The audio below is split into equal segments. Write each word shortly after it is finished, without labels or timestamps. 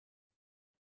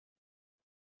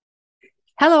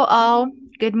Hello, all.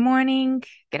 Good morning,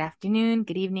 good afternoon,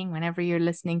 good evening, whenever you're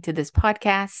listening to this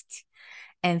podcast.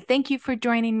 And thank you for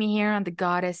joining me here on the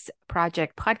Goddess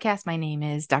Project podcast. My name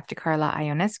is Dr. Carla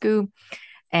Ionescu,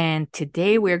 and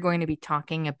today we're going to be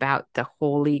talking about the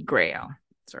Holy Grail.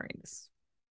 Sorry, this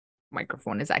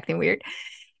microphone is acting weird.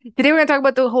 Today we're going to talk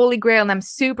about the Holy Grail, and I'm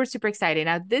super, super excited.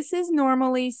 Now, this is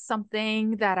normally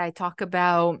something that I talk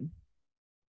about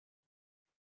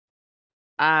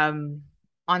um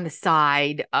on the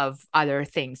side of other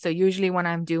things. So usually when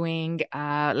I'm doing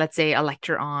let's say a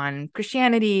lecture on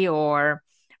Christianity or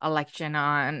a lecture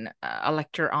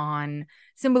on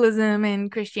symbolism in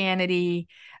Christianity,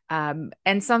 and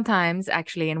sometimes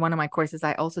actually in one of my courses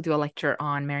I also do a lecture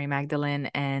on Mary Magdalene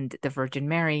and the Virgin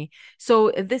Mary.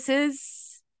 So this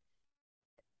is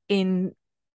in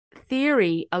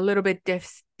theory a little bit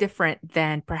different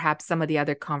than perhaps some of the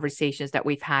other conversations that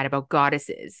we've had about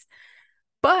goddesses.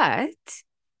 But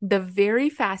the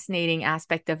very fascinating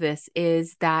aspect of this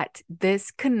is that this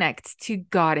connects to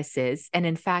goddesses and,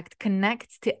 in fact,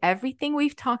 connects to everything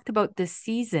we've talked about this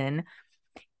season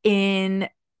in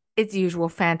its usual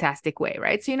fantastic way,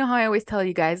 right? So, you know how I always tell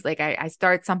you guys, like, I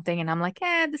start something and I'm like,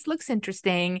 this looks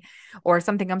interesting, or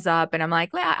something comes up and I'm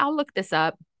like, I'll look this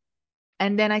up.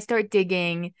 And then I start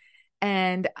digging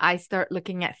and I start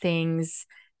looking at things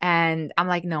and I'm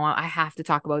like, no, I have to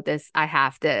talk about this. I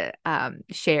have to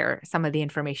share some of the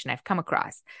information I've come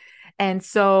across. And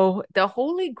so the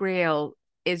Holy Grail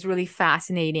is really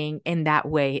fascinating in that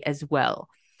way as well.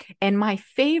 And my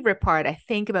favorite part, I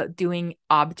think, about doing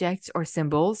objects or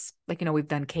symbols, like, we've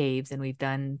done caves and we've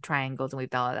done triangles and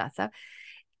we've done all of that stuff.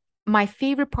 My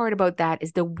favorite part about that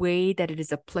is the way that it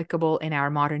is applicable in our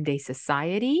modern day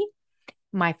society.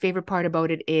 My favorite part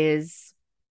about it is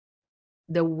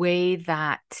the way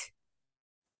that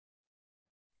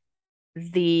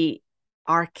the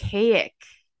archaic,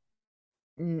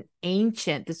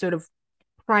 ancient, the sort of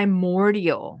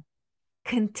primordial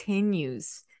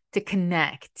continues to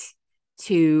connect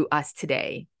to us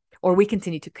today, or we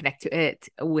continue to connect to it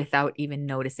without even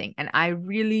noticing. And I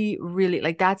really, really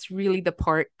like that's really the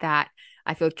part that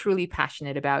I feel truly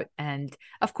passionate about. And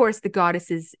of course, the goddess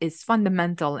is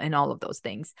fundamental in all of those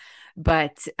things.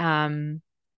 But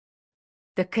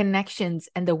the connections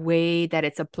and the way that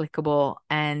it's applicable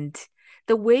and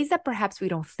the ways that perhaps we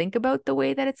don't think about the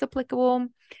way that it's applicable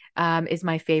is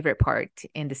my favorite part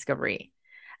in discovery.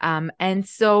 And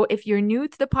so if you're new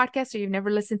to the podcast or you've never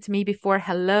listened to me before,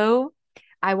 hello.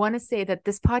 I want to say that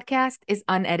this podcast is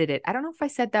unedited. I don't know if I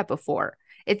said that before.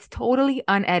 It's totally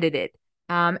unedited.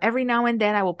 Every now and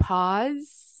then I will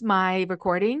pause my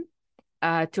recording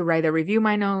to either review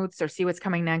my notes or see what's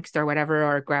coming next or whatever,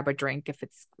 or grab a drink if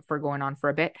we're going on for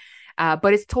a bit.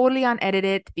 But it's totally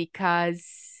unedited because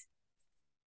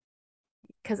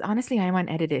honestly, I'm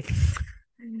unedited.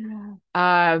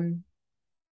 um,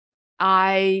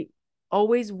 I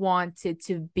always wanted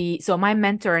to be so my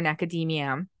mentor in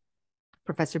academia,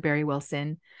 Professor Barry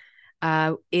Wilson,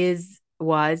 is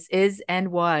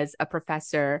a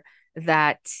professor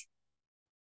that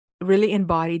really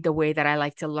embodied the way that I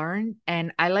like to learn.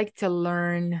 And I like to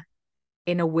learn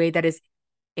in a way that is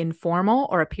informal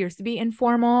or appears to be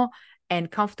informal and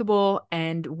comfortable.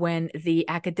 And is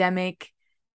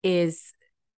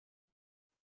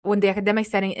when the academic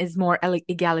setting is more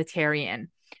egalitarian.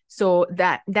 So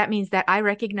that means that I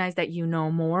recognize that you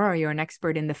know more or you're an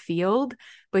expert in the field,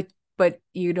 but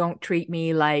you don't treat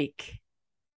me like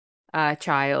a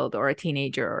child or a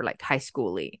teenager or like high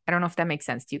schooly. I don't know if that makes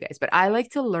sense to you guys, but I like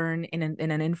to learn in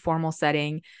an informal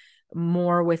setting,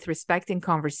 more with respect and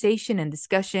conversation and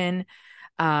discussion,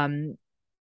 um,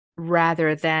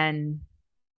 rather than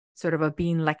sort of a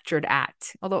being lectured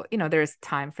at. Although, there's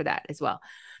time for that as well.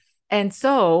 And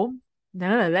so,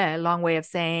 long way of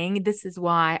saying this is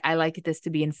why I like this to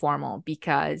be informal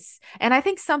because, and I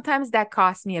think sometimes that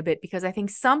costs me a bit because I think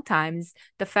sometimes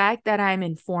the fact that I'm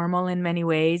informal in many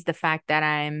ways, the fact that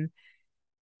I'm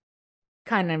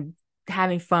kind of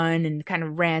having fun and kind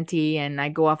of ranty and I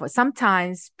go off,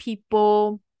 sometimes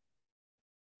people,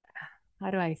 how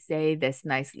do I say this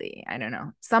nicely? I don't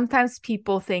know. Sometimes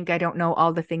people think I don't know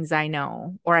all the things I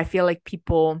know, or I feel like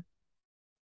people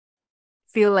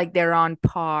feel like they're on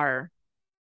par,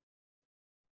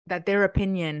 that their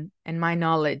opinion and my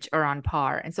knowledge are on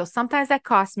par. And so sometimes that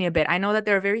costs me a bit. I know that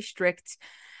there are very strict,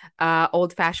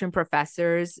 old fashioned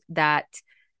professors that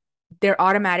their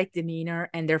automatic demeanor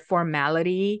and their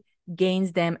formality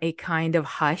gains them a kind of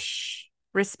hush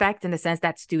respect, in the sense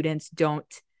that students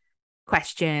don't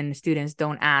question, students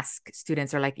don't ask,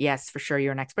 students are like, yes, for sure,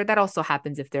 you're an expert. That also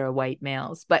happens if they're white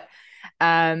males. But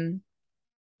um,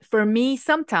 for me,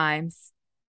 sometimes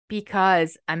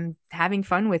because I'm having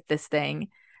fun with this thing.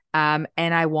 And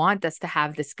I want us to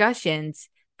have discussions.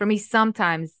 For me,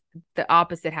 sometimes the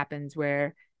opposite happens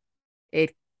where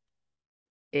it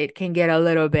it can get a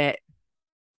little bit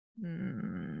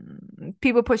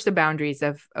people push the boundaries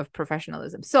of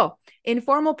professionalism. So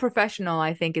informal professional,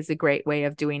 I think, is a great way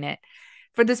of doing it.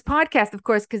 For this podcast, of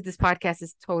course, because this podcast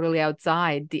is totally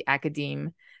outside the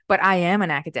academe, but I am an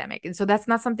academic. And so that's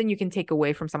not something you can take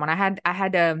away from someone. I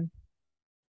had a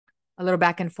little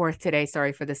back and forth today,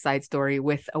 sorry for the side story,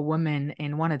 with a woman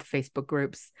in one of the Facebook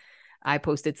groups. I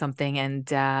posted something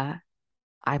and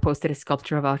I posted a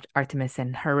sculpture of Artemis,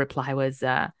 and her reply was,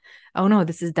 "Oh no,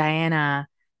 this is Diana.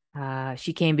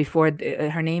 She came before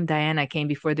her name Diana came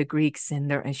before the Greeks,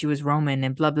 and she was Roman,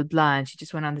 and blah blah blah." And she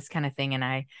just went on this kind of thing, and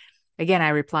I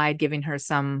replied, giving her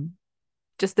some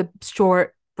just a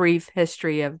short, brief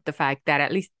history of the fact that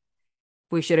at least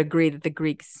we should agree that the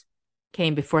Greeks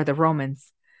came before the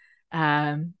Romans.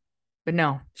 But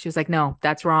no, she was like, "No,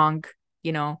 that's wrong.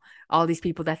 You know, all these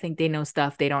people that think they know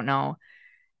stuff, they don't know."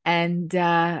 And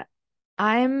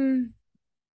I'm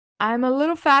I'm a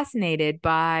little fascinated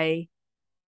by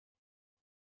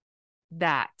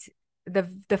that.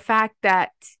 The fact that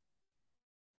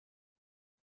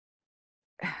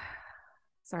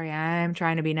sorry, I'm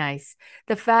trying to be nice.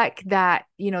 The fact that,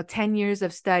 10 years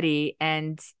of study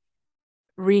and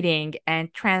reading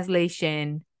and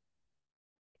translation,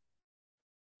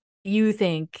 you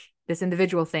think this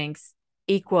individual thinks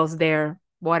equals their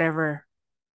whatever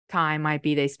time might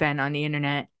be they spend on the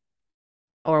internet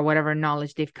or whatever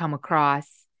knowledge they've come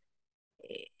across.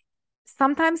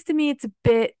 Sometimes to me it's a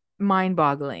bit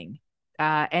mind-boggling.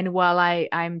 And while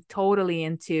I'm totally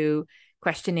into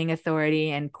questioning authority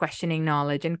and questioning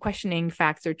knowledge and questioning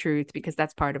facts or truth, because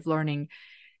that's part of learning,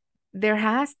 there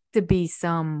has to be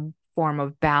some form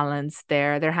of balance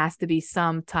there. There has to be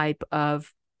some type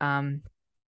of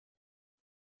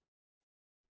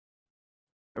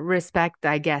respect,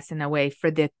 I guess, in a way, for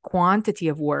the quantity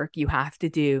of work you have to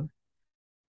do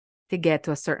to get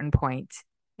to a certain point.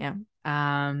 Yeah.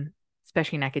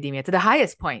 Especially in academia, to the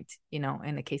highest point,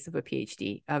 in the case of a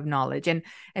PhD of knowledge. And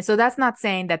so that's not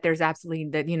saying that there's absolutely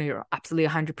that, you're absolutely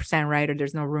 100% right, or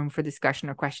there's no room for discussion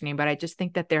or questioning. But I just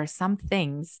think that there are some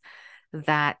things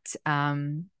that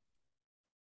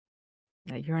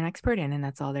that you're an expert in, and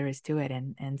that's all there is to it.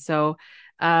 And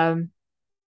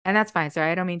that's fine. Sorry,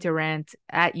 I don't mean to rant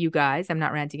at you guys. I'm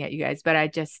not ranting at you guys, but I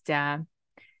just I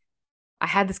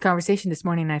had this conversation this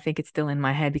morning, and I think it's still in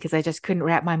my head because I just couldn't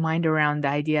wrap my mind around the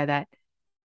idea that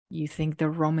you think the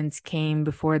Romans came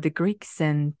before the Greeks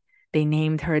and they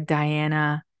named her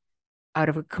Diana out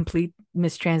of a complete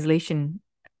mistranslation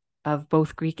of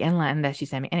both Greek and Latin that she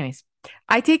sent me. Anyways,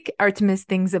 I take Artemis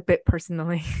things a bit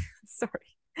personally.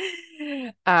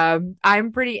 Sorry.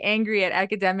 I'm pretty angry at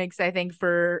academics, I think,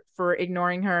 for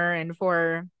ignoring her and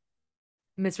for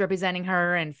misrepresenting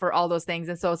her and for all those things.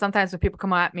 And so sometimes when people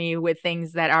come at me with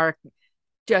things that are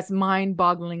just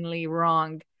mind-bogglingly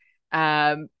wrong,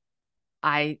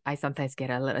 I sometimes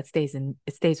get a little, it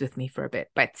stays with me for a bit,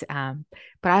 but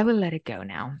I will let it go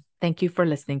now. Thank you for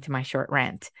listening to my short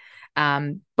rant.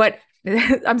 But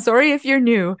I'm sorry if you're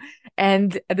new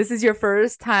and this is your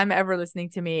first time ever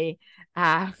listening to me.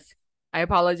 I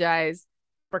apologize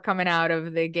for coming out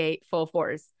of the gate full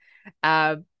force.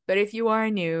 But if you are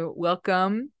new,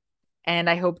 welcome. And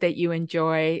I hope that you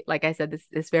enjoy, like I said,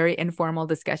 this very informal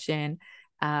discussion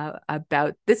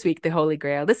about this week, the Holy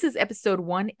Grail. This is episode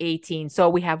 118. So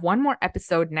we have one more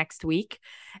episode next week,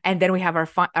 and then we have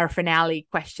our finale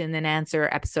question and answer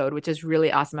episode, which is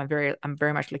really awesome. I'm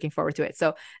very much looking forward to it.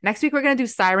 So next week we're going to do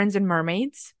sirens and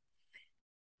mermaids,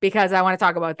 because I want to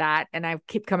talk about that, and I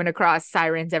keep coming across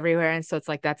sirens everywhere, and so it's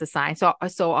like that's a sign. So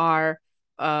our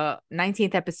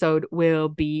 19th episode will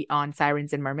be on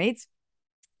sirens and mermaids,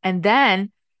 and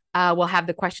then we'll have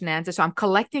the question and answer. So I'm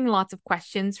collecting lots of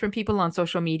questions from people on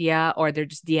social media, or they're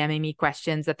just DMing me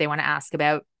questions that they want to ask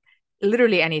about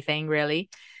literally anything, really.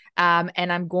 And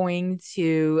I'm going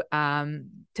to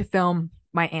film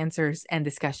my answers and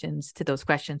discussions to those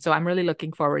questions. So I'm really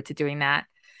looking forward to doing that.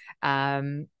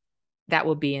 That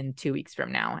will be in 2 weeks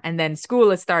from now. And then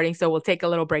school is starting, so we'll take a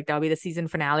little break. That'll be the season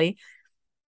finale.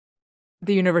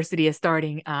 The university is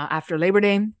starting after Labor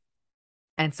Day.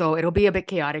 And so it'll be a bit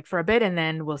chaotic for a bit, and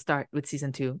then we'll start with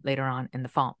season 2 later on in the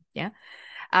fall. Yeah.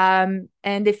 And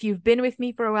if you've been with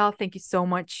me for a while, thank you so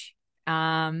much.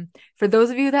 For those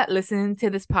of you that listen to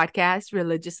this podcast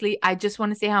religiously, I just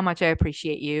want to say how much I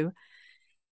appreciate you.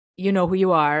 You know who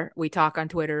you are. We talk on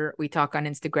Twitter. We talk on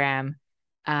Instagram.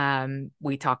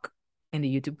 We talk in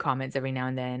the YouTube comments every now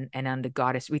and then, and on the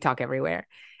Goddess We Talk everywhere.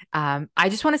 I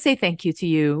just want to say thank you to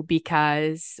you,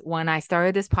 because when I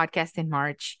started this podcast in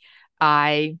March,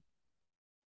 I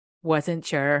wasn't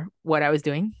sure what I was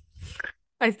doing.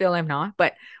 I still am not,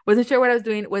 but wasn't sure what I was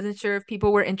doing. Wasn't sure if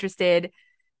people were interested.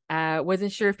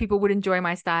 Wasn't sure if people would enjoy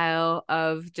my style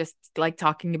of just like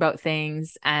talking about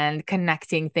things and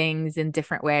connecting things in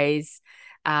different ways.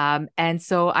 And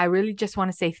so I really just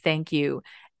want to say thank you.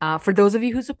 For those of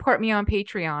you who support me on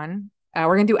Patreon,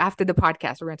 we're going to do after the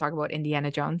podcast, we're going to talk about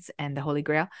Indiana Jones and the Holy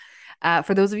Grail.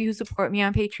 For those of you who support me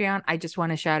on Patreon, I just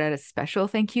want to shout out a special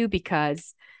thank you,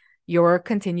 because your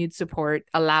continued support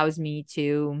allows me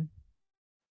to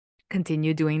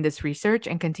continue doing this research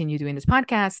and continue doing this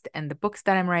podcast and the books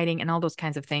that I'm writing and all those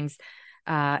kinds of things.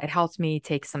 It helps me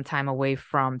take some time away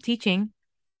from teaching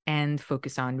and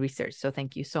focus on research. So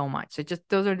thank you so much. So just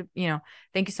those are,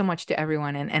 thank you so much to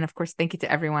everyone. And of course, thank you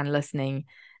to everyone listening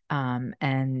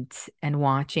and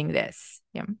watching this.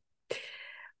 Yeah.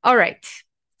 All right.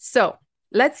 So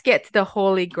let's get to the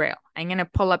Holy Grail. I'm going to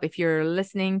pull up, if you're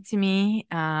listening to me,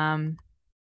 I'm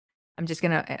just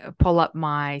going to pull up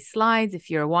my slides.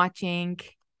 If you're watching,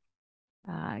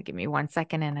 give me 1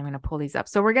 second and I'm going to pull these up.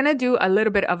 So we're going to do a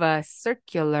little bit of a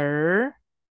circular.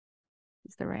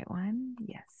 Is the right one?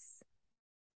 Yes.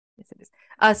 Yes, it is.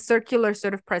 A circular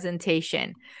sort of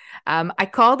presentation. I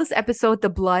call this episode "The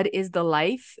Blood is the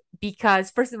Life" because,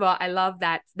 first of all, I love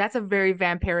that. That's a very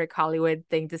vampiric Hollywood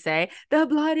thing to say. The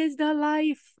blood is the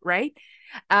life, right?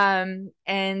 And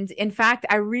in fact,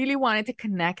 I really wanted to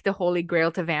connect the Holy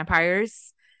Grail to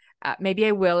vampires. Maybe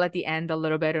I will at the end a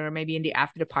little bit, or maybe in the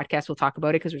after the podcast we'll talk about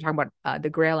it, because we're talking about the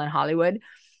Grail in Hollywood.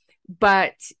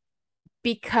 But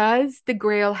because the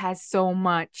Grail has so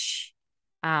much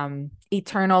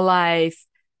eternal life,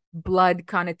 blood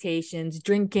connotations,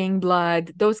 drinking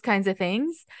blood, those kinds of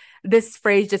things, this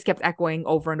phrase just kept echoing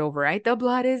over and over, right? The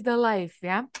blood is the life.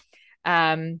 Yeah.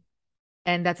 And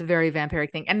that's a very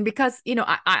vampiric thing. And because,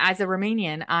 I, as a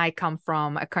Romanian, I come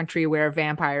from a country where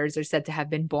vampires are said to have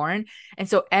been born. And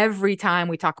so every time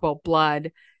we talk about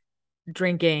blood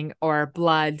drinking or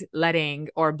blood letting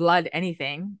or blood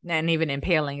anything, and even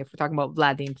impaling, if we're talking about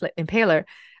Vlad the Impaler,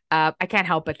 I can't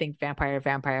help but think vampire,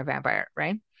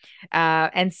 right?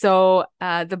 And so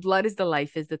The Blood is the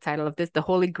Life is the title of this, the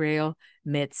Holy Grail,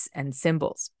 Myths and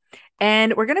Symbols.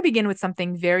 And we're going to begin with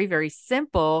something very, very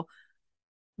simple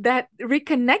that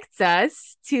reconnects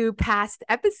us to past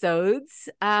episodes.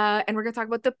 And we're going to talk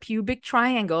about the pubic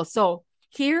triangle. So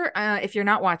here, if you're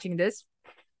not watching this,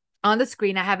 on the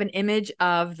screen, I have an image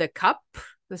of the cup,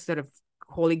 the sort of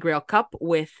Holy Grail cup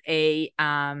with a,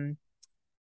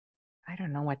 I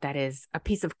don't know what that is, a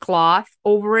piece of cloth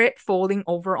over it, folding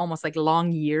over almost like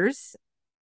long years.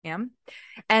 Yeah.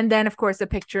 And then, of course, a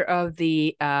picture of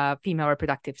the female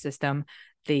reproductive system,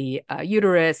 the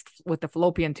uterus with the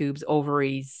fallopian tubes,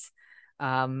 ovaries,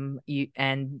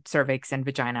 and cervix and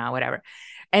vagina, whatever.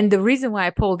 And the reason why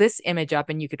I pulled this image up,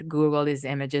 and you could Google these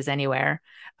images anywhere,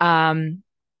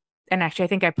 and actually, I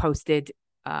think I posted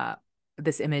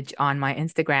this image on my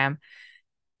Instagram,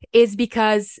 is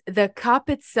because the cup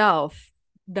itself,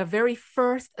 the very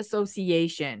first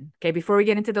association, okay, before we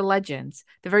get into the legends,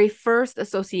 the very first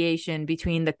association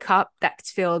between the cup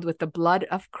that's filled with the blood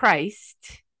of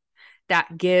Christ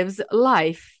that gives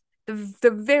life,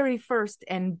 the very first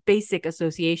and basic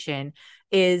association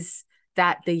is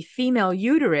that the female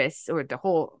uterus, or the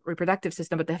whole reproductive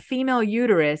system, but the female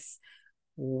uterus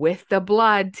with the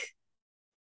blood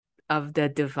of the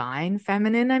divine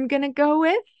feminine, I'm going to go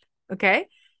with, okay,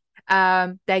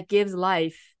 that gives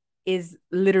life, is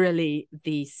literally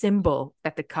the symbol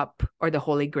that the cup or the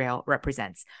Holy Grail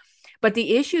represents. But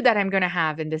the issue that I'm going to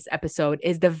have in this episode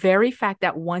is the very fact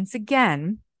that once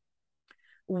again,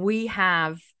 we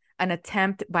have an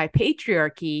attempt by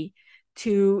patriarchy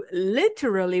to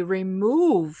literally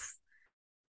remove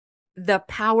the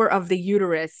power of the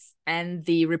uterus and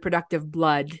the reproductive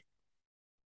blood,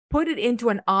 put it into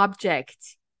an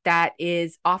object that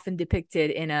is often depicted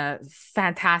in a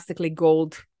fantastically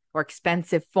gold or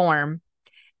expensive form,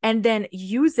 and then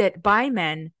use it by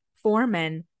men, for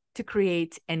men, to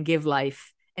create and give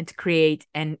life, and to create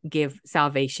and give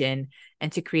salvation,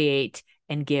 and to create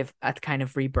and give a kind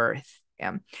of rebirth.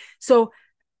 Yeah. So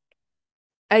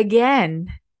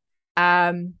again,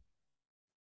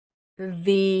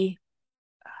 the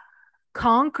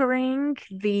conquering,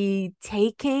 the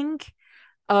taking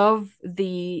of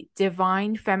the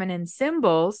divine feminine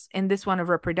symbols in this one of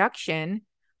reproduction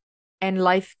and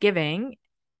life-giving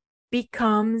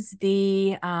becomes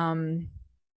the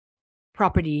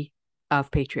property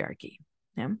of patriarchy.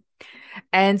 Yeah.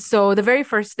 And so the very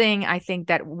first thing I think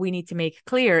that we need to make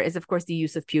clear is, of course, the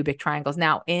use of pubic triangles.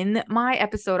 Now, in my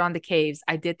episode on the caves,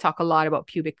 I did talk a lot about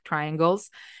pubic triangles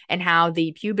and how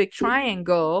the pubic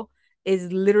triangle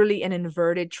is literally an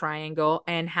inverted triangle,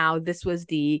 and how this was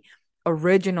the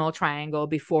original triangle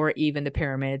before even the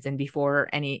pyramids, and before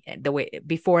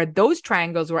those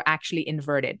triangles were actually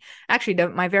inverted. Actually,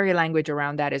 my very language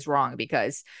around that is wrong,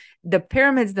 because the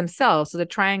pyramids themselves, so the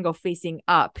triangle facing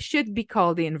up, should be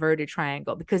called the inverted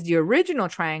triangle, because the original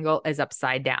triangle is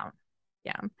upside down.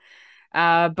 Yeah.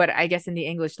 But I guess in the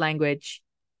English language,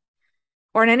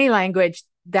 or in any language,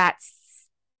 that's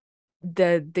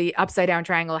the upside down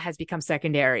triangle has become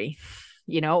secondary,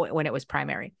 when it was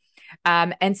primary.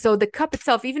 And so the cup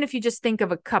itself, even if you just think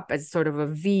of a cup as sort of a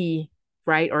V,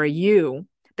 right, or a U,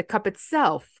 the cup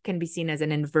itself can be seen as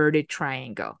an inverted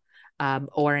triangle.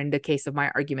 Or in the case of my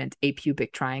argument, a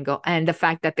pubic triangle. And the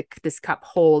fact that this cup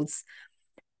holds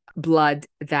blood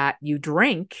that you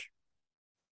drink,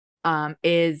 and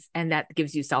that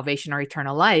gives you salvation or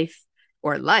eternal life,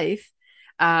 or life,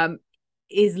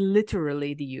 is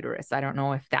literally the uterus. I don't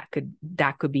know if that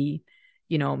could be,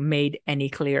 made any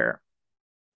clearer.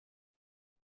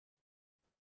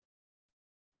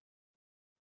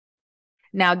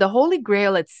 Now, the Holy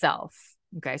Grail itself,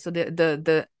 okay, so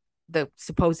the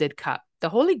supposed cup, the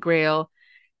Holy Grail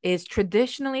is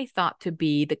traditionally thought to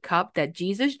be the cup that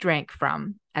Jesus drank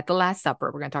from at the Last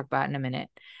Supper. We're going to talk about it in a minute,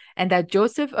 and that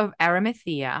Joseph of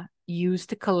Arimathea used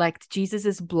to collect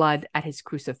Jesus's blood at his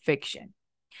crucifixion.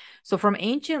 So, from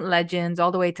ancient legends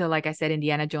all the way to, like I said,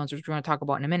 Indiana Jones, which we're going to talk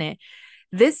about in a minute,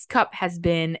 this cup has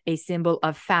been a symbol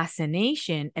of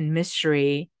fascination and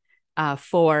mystery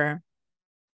for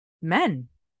men.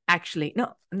 Actually,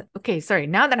 no, okay, sorry.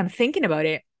 Now that I'm thinking about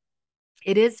it,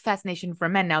 it is fascination for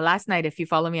men. Now, last night, if you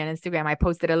follow me on Instagram, I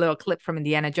posted a little clip from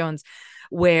Indiana Jones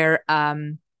where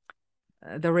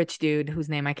the rich dude, whose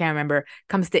name I can't remember,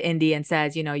 comes to Indy and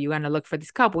says, you want to look for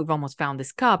this cup. We've almost found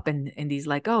this cup. And Indy's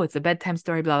like, oh, it's a bedtime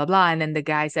story, blah, blah, blah. And then the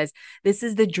guy says, this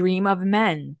is the dream of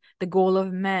men, the goal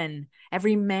of men.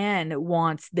 Every man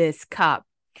wants this cup.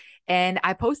 And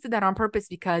I posted that on purpose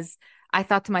because I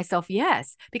thought to myself,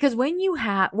 yes, because when you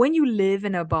live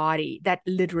in a body that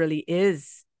literally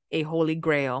is a holy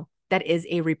grail, that is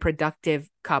a reproductive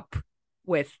cup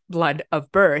with blood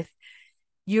of birth,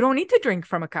 you don't need to drink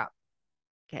from a cup.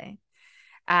 Okay.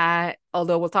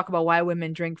 Although we'll talk about why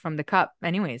women drink from the cup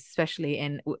anyways,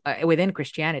 especially within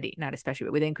Christianity, not especially,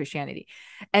 but within Christianity.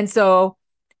 And so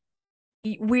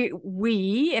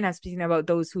and I'm speaking about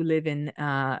those who live in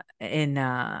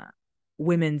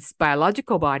women's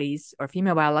biological bodies or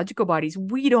female biological bodies,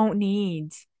 we don't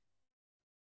need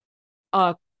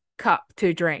a cup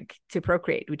to drink to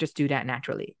procreate. We just do that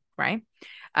naturally, right?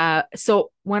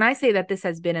 So when I say that this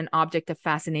has been an object of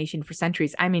fascination for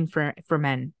centuries, I mean for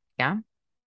men, yeah.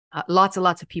 Lots and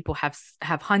lots of people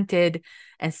have hunted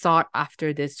and sought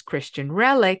after this Christian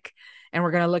relic. And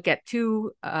we're going to look at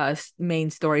two main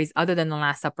stories other than the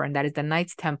Last Supper, and that is the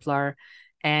Knights Templar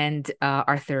and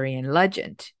Arthurian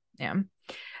legend. Yeah.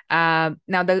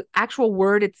 Now, the actual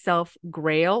word itself,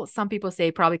 Grail, some people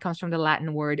say probably comes from the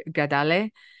Latin word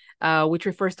gadale, which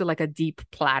refers to like a deep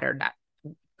platter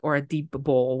or a deep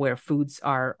bowl where foods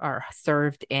are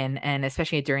served in, and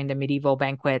especially during the medieval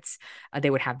banquets, they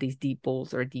would have these deep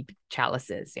bowls or deep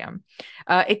chalices. Yeah,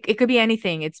 it could be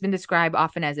anything. It's been described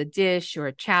often as a dish or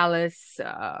a chalice,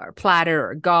 or platter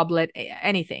or goblet,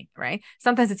 anything. Right?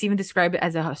 Sometimes it's even described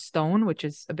as a stone, which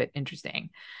is a bit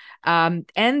interesting.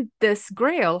 And this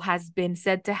Grail has been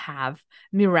said to have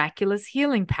miraculous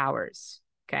healing powers.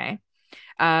 Okay.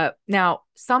 Now,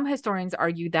 some historians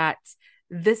argue that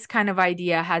this kind of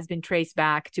idea has been traced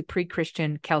back to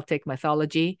pre-Christian Celtic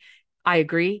mythology. I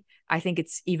agree. I think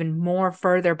it's even more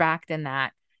further back than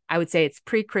that. I would say it's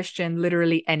pre-Christian,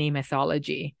 literally any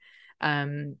mythology.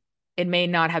 It may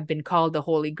not have been called the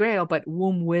Holy Grail, but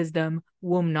womb wisdom,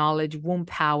 womb knowledge, womb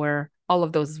power, all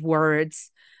of those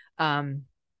words, or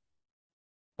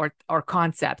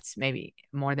concepts, maybe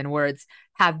more than words,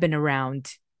 have been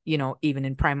around, even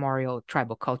in primordial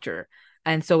tribal culture.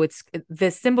 And so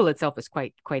the symbol itself is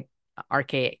quite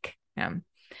archaic. Now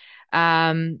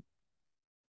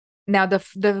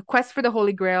the quest for the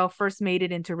Holy Grail first made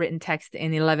it into written text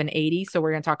in 1180. So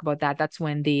we're going to talk about that. That's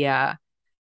when the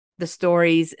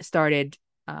stories started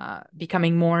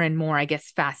becoming more and more, I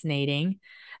guess, fascinating.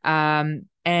 And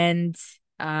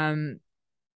an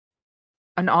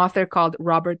author called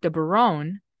Robert de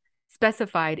Boron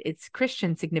specified its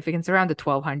Christian significance around the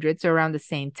 1200s, so around the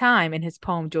same time, in his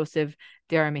poem Joseph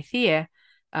de Arimathea,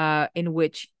 in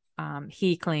which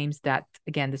he claims that,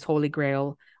 again, this Holy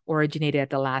Grail originated at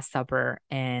the Last Supper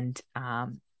and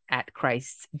at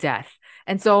Christ's death.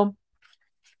 And so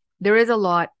there is a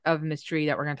lot of mystery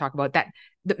that we're going to talk about, that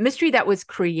the mystery that was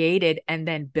created and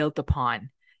then built upon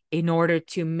in order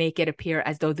to make it appear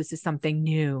as though this is something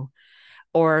new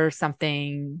or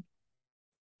something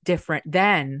different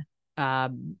than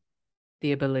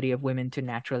the ability of women to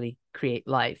naturally create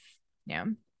life. Yeah.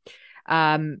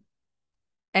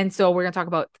 And so we're going to talk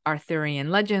about Arthurian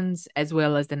legends as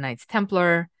well as the Knights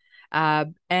Templar,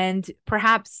 and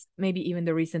perhaps maybe even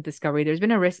the recent discovery. There's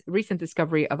been a recent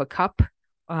discovery of a cup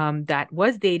that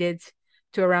was dated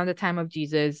to around the time of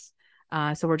Jesus.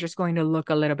 So we're just going to look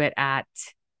a little bit at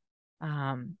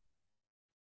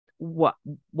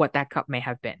what that cup may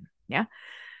have been. Yeah.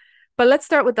 But let's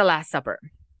start with the Last Supper.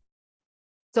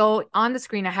 So on the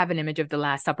screen, I have an image of the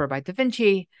Last Supper by Da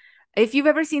Vinci. If you've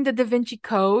ever seen the Da Vinci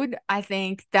Code, I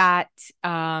think that,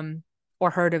 or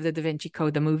heard of the Da Vinci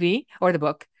Code, the movie or the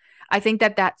book, I think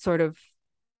that sort of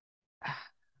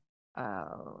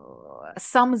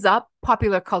sums up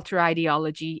popular culture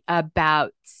ideology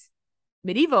about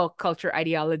medieval culture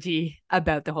ideology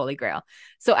about the Holy Grail.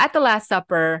 So at the Last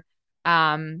Supper,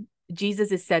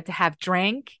 Jesus is said to have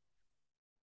drank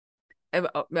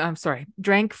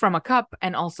from a cup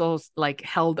and also like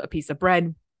held a piece of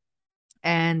bread.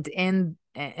 And in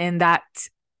that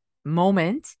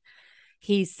moment,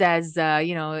 he says,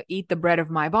 eat the bread of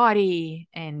my body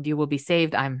and you will be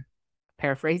saved. I'm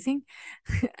paraphrasing.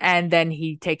 And then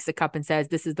he takes the cup and says,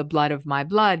 this is the blood of my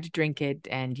blood, drink it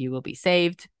and you will be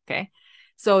saved. Okay.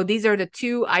 So these are the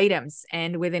two items.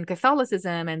 And within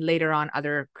Catholicism and later on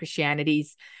other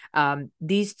Christianities,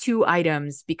 these two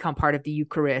items become part of the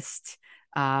Eucharist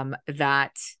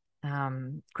that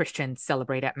Christians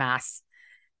celebrate at Mass.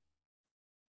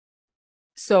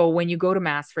 So when you go to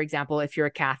Mass, for example, if you're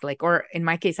a Catholic, or in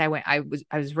my case, I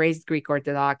was raised Greek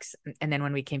Orthodox, and then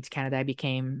when we came to Canada, I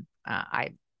became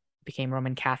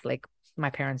Roman Catholic. My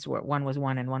parents were, one was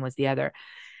one and one was the other.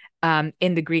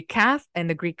 In the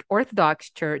Greek Orthodox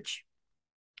Church,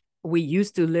 we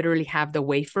used to literally have the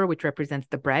wafer, which represents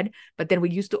the bread, but then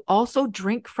we used to also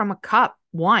drink from a cup,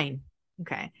 wine.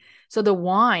 Okay, so the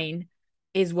wine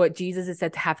is what Jesus is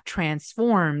said to have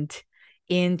transformed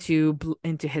into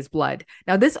his blood.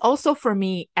 Now, this also for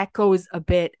me echoes a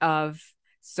bit of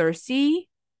Circe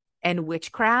and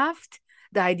witchcraft,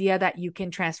 the idea that you can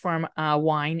transform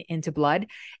wine into blood.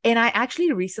 And I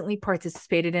actually recently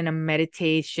participated in a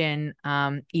meditation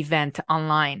event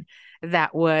online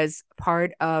that was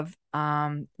part of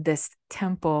this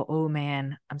temple. Oh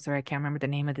man, I'm sorry, I can't remember the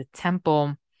name of the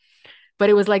temple, but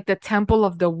it was like the Temple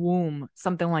of the Womb,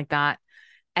 something like that.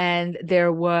 And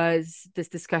there was this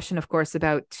discussion, of course,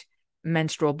 about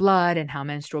menstrual blood and how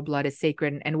menstrual blood is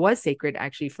sacred and was sacred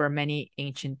actually for many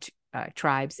ancient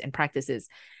tribes and practices.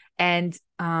 And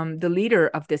the leader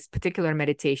of this particular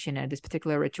meditation and this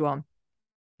particular ritual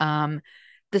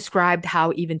described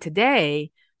how even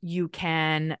today you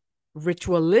can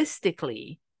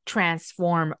ritualistically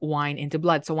transform wine into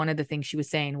blood. So one of the things she was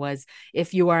saying was,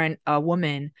 if you are a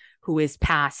woman who is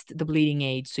past the bleeding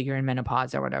age, so you're in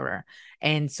menopause or whatever,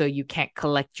 and so you can't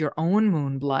collect your own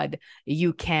moon blood,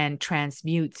 you can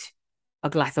transmute a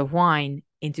glass of wine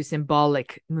into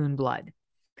symbolic moon blood.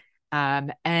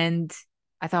 And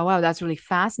I thought, wow, that's really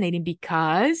fascinating,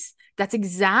 because that's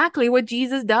exactly what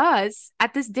Jesus does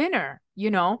at this dinner.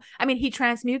 I mean, he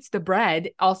transmutes the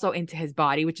bread also into his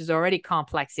body, which is already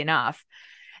complex enough.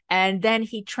 And then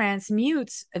he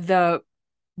transmutes the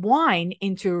wine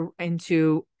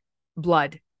into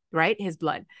blood, right? His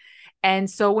blood. And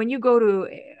so when you go to,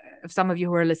 some of you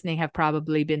who are listening have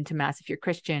probably been to Mass. If you're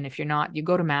Christian, if you're not, you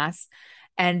go to Mass.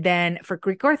 And then for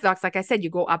Greek Orthodox, like I said, you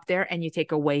go up there and you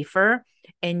take a wafer,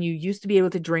 and you used to be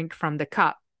able to drink from the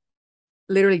cup.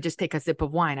 Literally just take a sip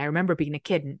of wine. I remember being a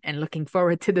kid and looking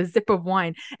forward to the sip of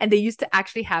wine. And they used to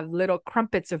actually have little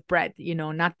crumpets of bread,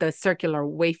 not the circular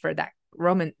wafer that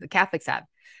Roman Catholics have.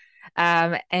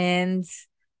 And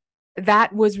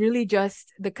that was really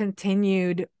just the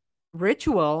continued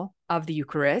ritual of the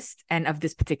Eucharist and of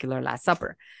this particular Last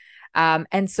Supper.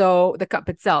 And so the cup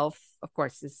itself, of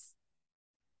course, is,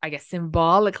 I guess,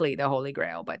 symbolically the Holy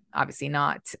Grail, but obviously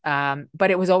not.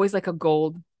 But it was always like a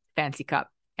gold fancy cup,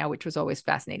 which was always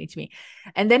fascinating to me.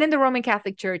 And then in the Roman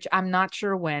Catholic Church, I'm not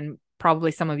sure when,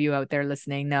 probably some of you out there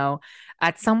listening know,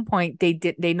 at some point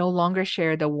they no longer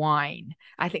share the wine.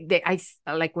 I think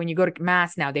like when you go to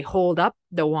Mass now, they hold up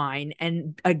the wine,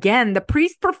 and again the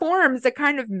priest performs a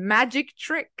kind of magic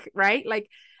trick, right? Like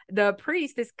the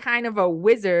priest is kind of a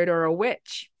wizard or a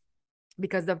witch,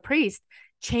 because the priest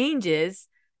changes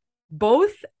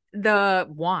both the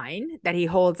wine that he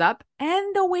holds up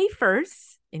and the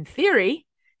wafers, in theory,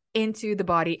 into the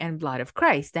body and blood of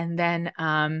Christ. And then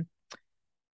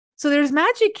so there's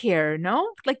magic here,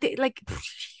 no? Like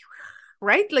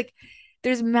right? Like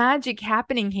there's magic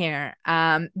happening here.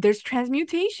 There's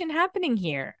transmutation happening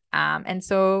here. And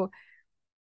so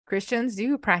Christians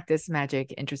do practice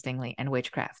magic, interestingly, and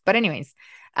witchcraft. But anyways,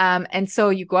 and so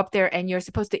you go up there and you're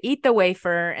supposed to eat the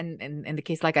wafer. And in the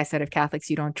case, like I said, of Catholics,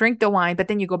 you don't drink the wine, but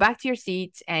then you go back to your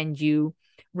seat and you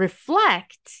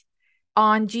reflect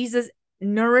on Jesus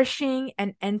nourishing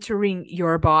and entering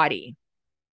your body.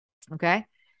 Okay.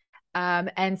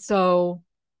 And so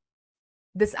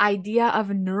this idea of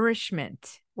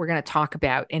nourishment we're going to talk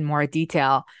about in more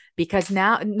detail, because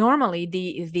now normally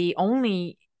the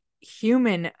only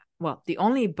human the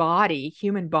only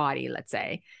human body, let's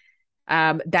say,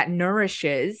 that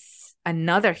nourishes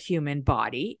another human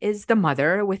body is the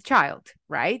mother with child,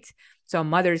 right? So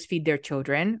mothers feed their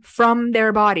children from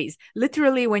their bodies.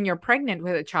 Literally, when you're pregnant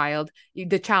with a child,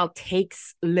 the child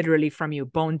takes literally from you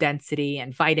bone density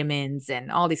and vitamins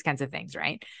and all these kinds of things,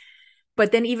 right?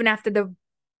 But then even after the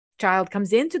child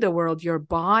comes into the world, your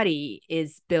body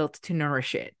is built to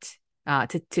nourish it,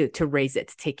 to raise it,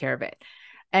 to take care of it.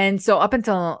 And so up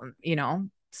until,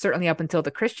 certainly up until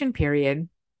the Christian period,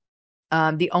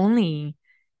 the only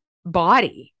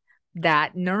body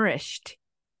that nourished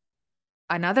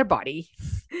another body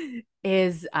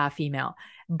is female.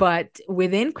 But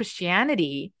within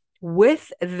Christianity,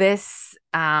 with this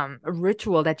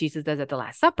ritual that Jesus does at the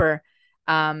Last Supper,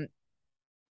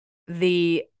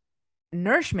 the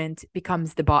nourishment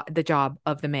becomes the job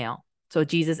of the male. So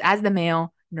Jesus, as the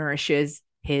male, nourishes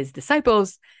his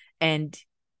disciples, and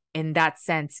in that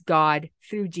sense, God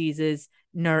through Jesus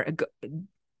nourishes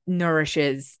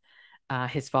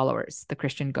his followers, the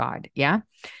Christian God. Yeah.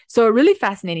 So really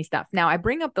fascinating stuff. Now, I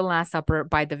bring up the Last Supper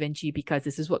by Da Vinci because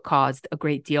this is what caused a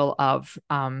great deal of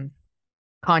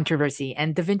controversy.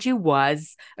 And Da Vinci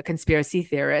was a conspiracy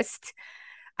theorist.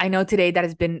 I know today that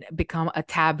has become a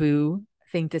taboo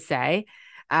thing to say,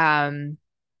 because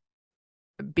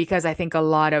I think a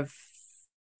lot of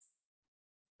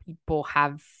people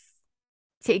have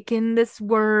taken this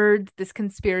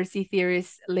conspiracy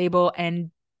theorist label,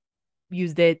 and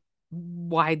used it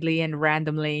widely and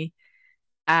randomly.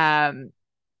 Yeah,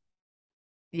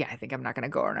 I think I'm not going to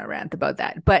go on a rant about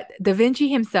that. But Da Vinci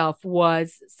himself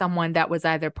was someone that was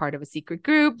either part of a secret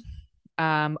group,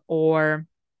 or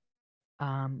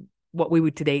what we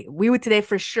would today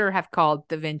for sure have called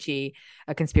Da Vinci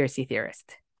a conspiracy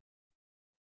theorist.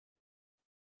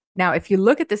 Now, if you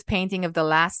look at this painting of the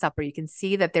Last Supper, you can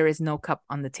see that there is no cup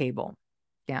on the table.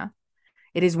 Yeah.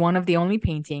 It is one of the only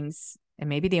paintings, and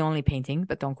maybe the only painting,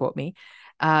 but don't quote me,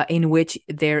 in which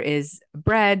there is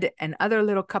bread and other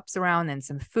little cups around and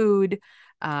some food.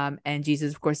 And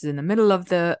Jesus, of course, is in the middle of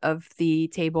the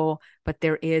table, but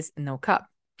there is no cup.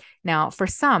 Now, for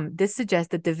some, this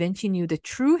suggests that Da Vinci knew the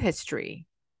true history.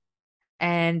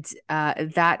 And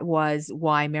that was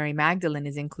why Mary Magdalene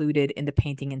is included in the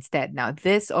painting instead. Now,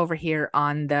 this over here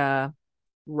on the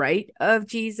right of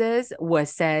Jesus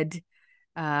was said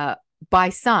by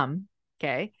some,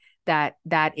 okay, that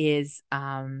is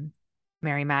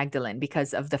Mary Magdalene,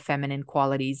 because of the feminine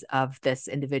qualities of this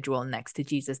individual next to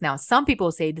Jesus. Now, some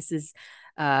people say this is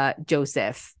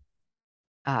Joseph,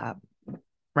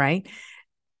 right?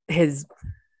 His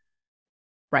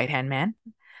right-hand man.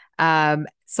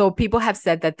 So people have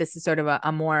said that this is sort of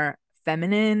a more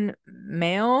feminine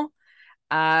male.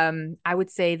 I would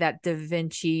say that Da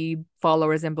Vinci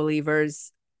followers and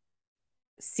believers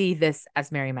see this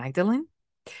as Mary Magdalene.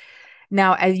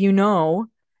 Now, as you know,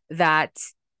 that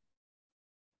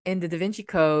in the Da Vinci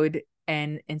Code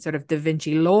and in sort of Da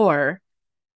Vinci lore,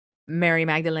 Mary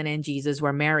Magdalene and Jesus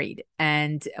were married.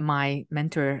 And my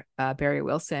mentor, Barry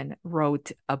Wilson,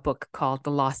 wrote a book called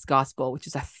The Lost Gospel, which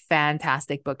is a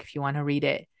fantastic book if you want to read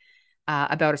it,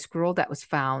 about a scroll that was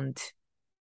found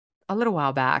a little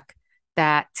while back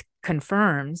that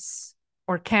confirms,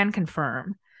 or can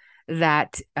confirm,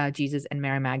 that Jesus and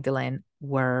Mary Magdalene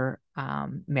were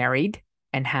married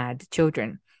and had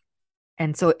children.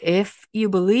 And so if you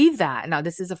believe that, now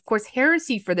this is, of course,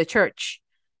 heresy for the church,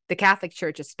 the Catholic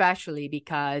Church especially,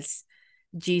 because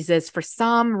Jesus, for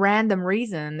some random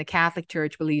reason, the Catholic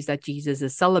Church believes that Jesus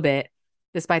is celibate,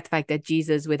 despite the fact that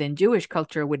Jesus within Jewish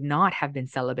culture would not have been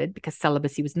celibate, because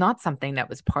celibacy was not something that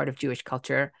was part of Jewish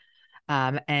culture.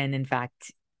 And in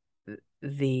fact,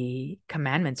 the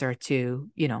commandments are to,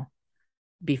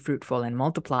 be fruitful and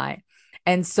multiply.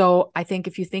 And so I think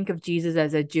if you think of Jesus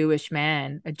as a Jewish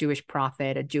man, a Jewish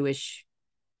prophet, a Jewish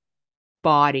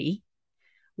body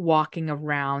walking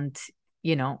around,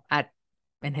 in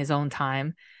his own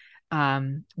time,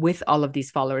 with all of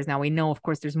these followers. Now we know, of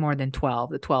course, there's more than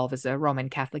 12. The 12 is a Roman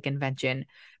Catholic invention,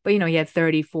 but he had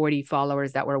 30, 40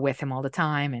 followers that were with him all the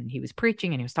time, and he was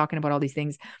preaching and he was talking about all these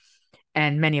things,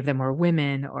 and many of them were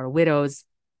women or widows.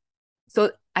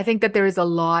 So I think that there is a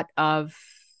lot of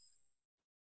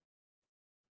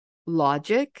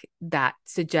logic that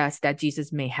suggests that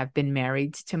Jesus may have been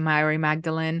married to Mary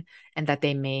Magdalene and that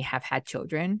they may have had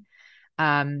children.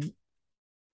 Um,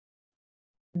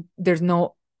 there's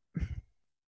no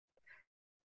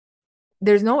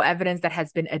evidence that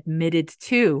has been admitted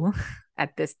to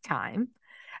at this time.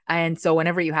 And so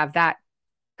whenever you have that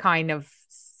kind of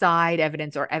side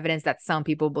evidence or evidence that some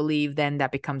people believe, then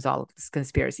that becomes all this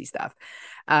conspiracy stuff.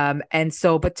 And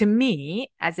so, but to me,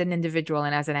 as an individual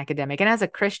and as an academic and as a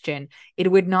Christian,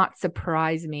 it would not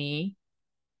surprise me,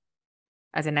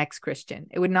 as an ex-Christian,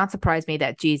 it would not surprise me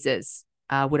that Jesus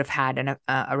would have had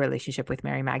a relationship with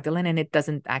Mary Magdalene, and it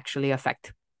doesn't actually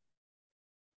affect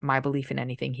my belief in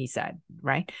anything he said,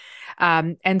 right?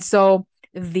 And so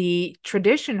the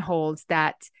tradition holds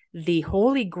that the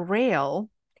Holy Grail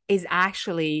is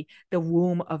actually the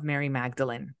womb of Mary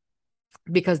Magdalene,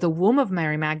 because the womb of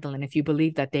Mary Magdalene, if you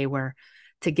believe that they were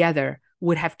together,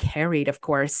 would have carried, of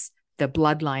course, the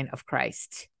bloodline of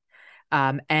Christ.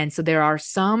 And so there are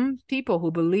some people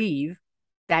who believe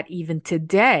that even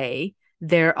today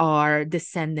there are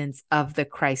descendants of the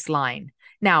Christ line.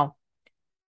 Now,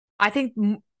 I think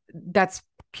that's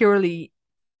purely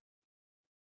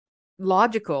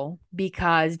logical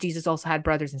because Jesus also had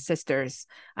brothers and sisters.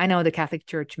 I know the Catholic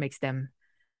Church makes them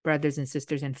brothers and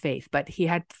sisters in faith, but he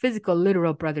had physical,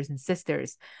 literal brothers and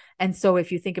sisters. And so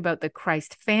if you think about the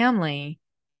Christ family,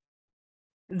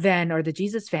 then, or the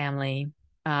Jesus family,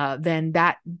 then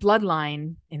that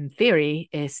bloodline, in theory,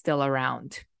 is still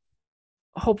around.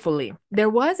 Hopefully. There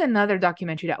was another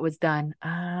documentary that was done.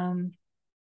 I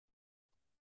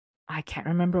can't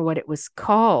remember what it was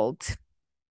called.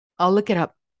 I'll look it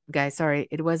up, guys. Sorry.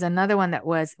 It was another one that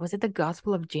was it the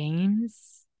Gospel of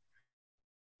James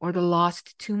or the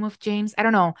Lost Tomb of James? I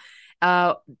don't know.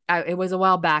 It was a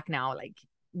while back now, like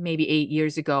maybe 8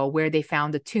 years ago, where they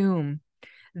found a tomb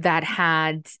that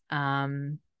had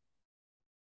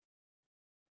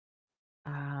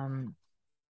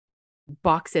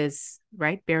boxes,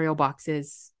 right? Burial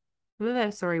boxes.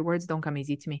 Sorry, words don't come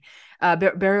easy to me.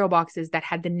 Burial boxes that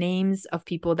had the names of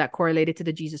people that correlated to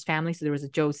the Jesus family. So there was a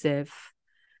Joseph,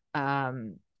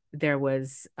 there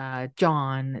was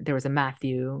John, there was a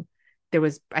Matthew, there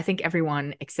was, I think,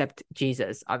 everyone except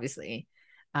Jesus, obviously.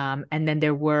 And then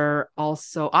there were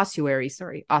also ossuaries,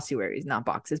 not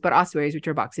boxes, but ossuaries, which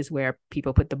are boxes where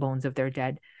people put the bones of their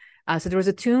dead. So there was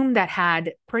a tomb that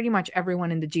had pretty much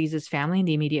everyone in the Jesus family, in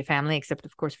the immediate family, except,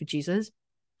 of course, for Jesus.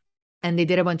 And they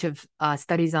did a bunch of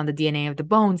studies on the DNA of the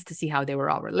bones to see how they were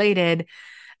all related.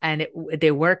 And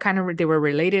they were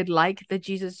related like the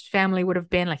Jesus family would have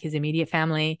been, like his immediate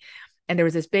family. And there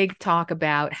was this big talk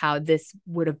about how this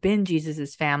would have been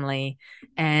Jesus's family.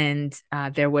 And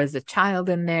there was a child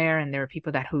in there, and there were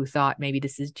people who thought maybe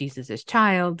this is Jesus's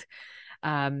child.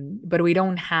 But we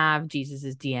don't have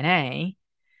Jesus's DNA.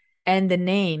 And the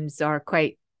names are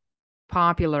quite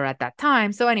popular at that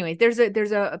time. So anyway, there's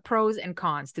a pros and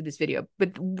cons to this video.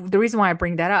 But the reason why I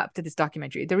bring that up, to this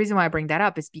documentary, the reason why I bring that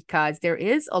up is because there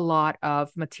is a lot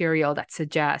of material that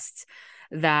suggests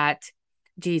that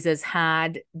Jesus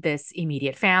had this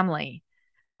immediate family.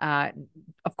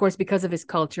 Of course, because of his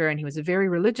culture, and he was a very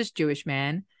religious Jewish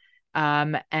man.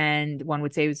 And one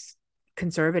would say he was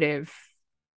conservatives.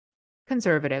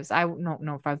 I don't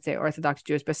know if I would say Orthodox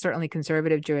Jewish, but certainly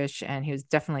conservative Jewish. And he was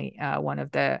definitely one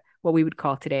of what we would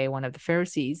call today, one of the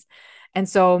Pharisees. And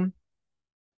so,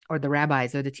 or the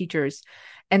rabbis or the teachers.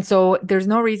 And so there's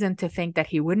no reason to think that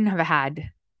he wouldn't have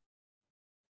had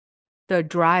the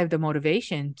drive, the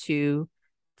motivation to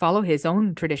follow his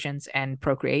own traditions and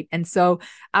procreate. And so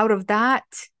out of that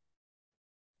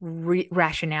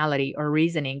rationality or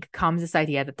reasoning comes this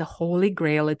idea that the Holy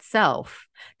Grail itself,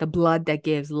 the blood that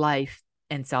gives life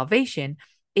and salvation,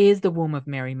 is the womb of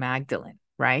Mary Magdalene,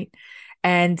 right?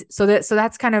 And so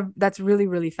that's really,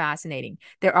 really fascinating.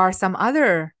 There are some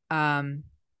other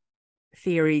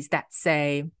theories that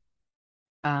say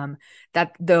that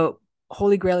the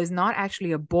Holy Grail is not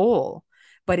actually a bowl,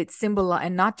 but it's symbolized,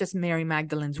 and not just Mary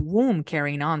Magdalene's womb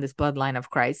carrying on this bloodline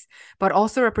of Christ, but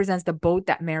also represents the boat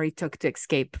that Mary took to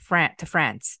escape to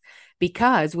France.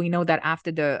 Because we know that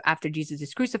after Jesus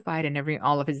is crucified and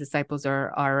all of his disciples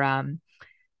are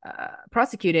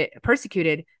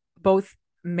persecuted, both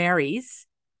Marys,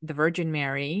 the Virgin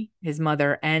Mary, his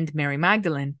mother, and Mary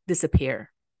Magdalene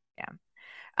disappear. Yeah.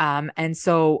 And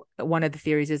so one of the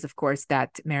theories is, of course,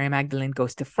 that Mary Magdalene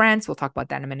goes to France. We'll talk about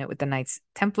that in a minute with the Knights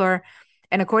Templar.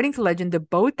 And according to legend, the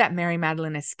boat that Mary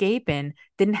Magdalene escaped in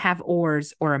didn't have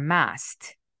oars or a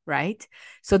mast, right?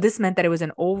 So this meant that it was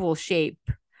an oval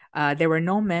shape. There were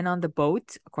no men on the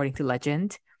boat, according to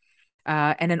legend.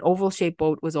 And an oval shaped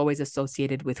boat was always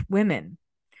associated with women.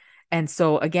 And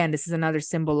so, again, this is another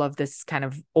symbol of this kind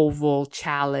of oval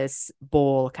chalice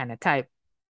bowl kind of type.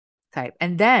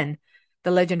 And then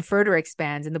the legend further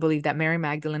expands in the belief that Mary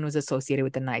Magdalene was associated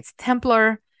with the Knights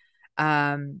Templar.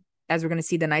 As we're going to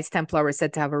see, the Knights Templar were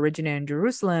said to have originated in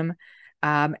Jerusalem,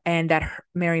 and that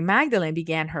Mary Magdalene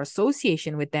began her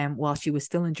association with them while she was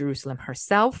still in Jerusalem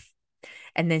herself.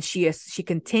 And then she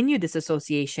continued this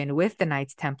association with the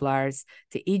Knights Templars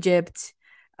to Egypt,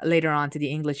 later on to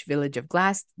the English village of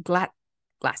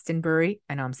Glastonbury.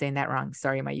 I know I'm saying that wrong.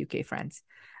 Sorry, my UK friends.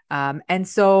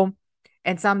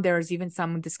 There's even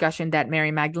some discussion that Mary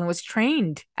Magdalene was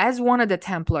trained as one of the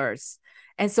Templars.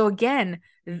 And so again,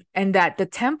 and that the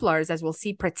Templars, as we'll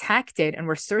see, protected and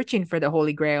were searching for the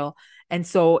Holy Grail. And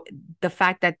so the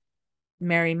fact that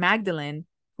Mary Magdalene,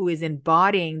 who is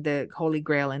embodying the Holy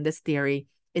Grail in this theory,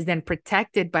 is then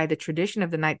protected by the tradition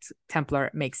of the Knights Templar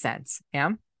makes sense.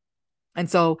 Yeah. And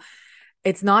so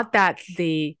it's not that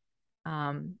the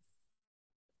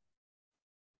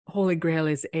Holy Grail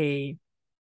is a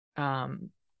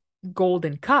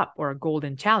golden cup or a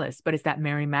golden chalice, but it's that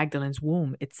Mary Magdalene's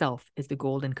womb itself is the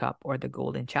golden cup or the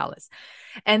golden chalice.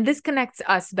 And this connects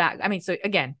us back. I mean, so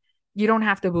again, you don't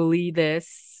have to believe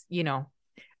this, yeah,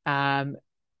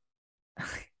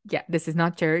 this is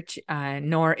not church,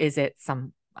 nor is it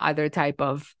some other type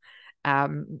of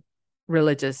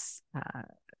religious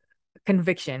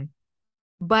conviction.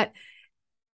 But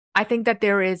I think that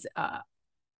there is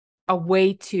a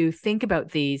way to think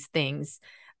about these things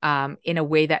in a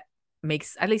way that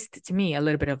makes, at least to me, a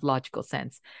little bit of logical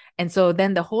sense. And so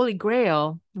then the Holy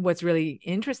Grail, what's really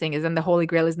interesting is then the Holy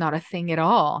Grail is not a thing at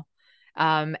all.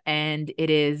 And it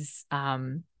is,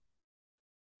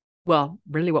 well,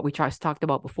 really what we just talked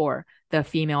about before, the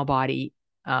female body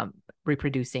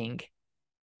reproducing,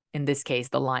 in this case,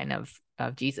 the line of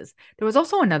Jesus. There was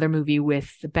also another movie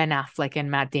with Ben Affleck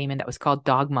and Matt Damon that was called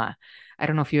Dogma. I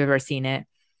don't know if you've ever seen it.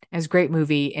 It's a great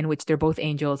movie in which they're both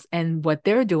angels. And what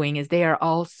they're doing is they are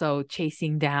also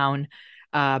chasing down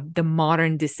the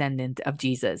modern descendant of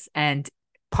Jesus. And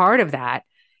part of that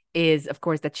is, of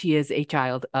course, that she is a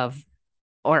child of,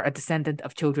 or a descendant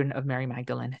of children of Mary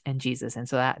Magdalene and Jesus. And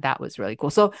so that was really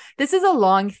cool. So this is a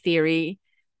long theory.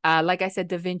 Like I said,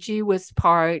 Da Vinci was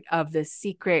part of the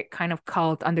secret kind of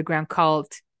cult, underground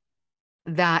cult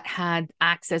that had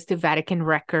access to Vatican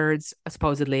records,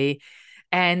 supposedly,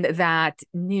 and that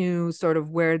knew sort of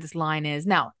where this line is.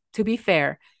 Now, to be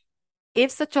fair, if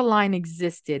such a line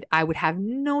existed, I would have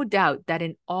no doubt that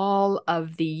in all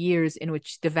of the years in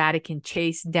which the Vatican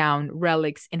chased down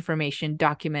relics, information,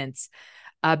 documents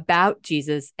about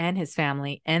Jesus and his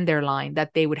family and their line,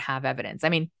 that they would have evidence. I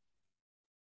mean,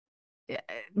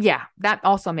 yeah, that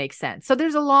also makes sense. So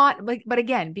there's a lot, but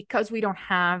again, because we don't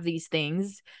have these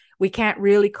things, we can't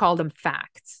really call them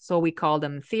facts. So we call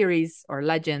them theories or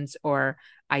legends or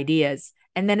ideas.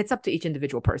 And then it's up to each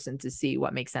individual person to see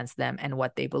what makes sense to them and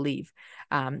what they believe.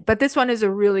 But this one is a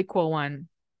really cool one.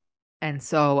 And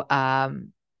so I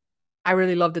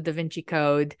really love the Da Vinci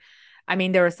Code. I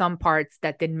mean, there are some parts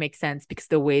that didn't make sense because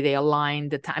the way they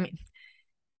aligned the time, I mean,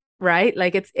 right?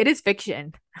 Like it is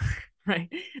fiction.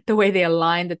 Right, the way they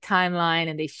aligned the timeline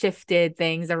and they shifted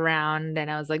things around,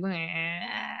 and I was like,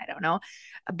 I don't know,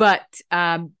 but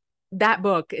that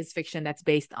book is fiction that's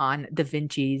based on Da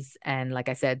Vinci's, and like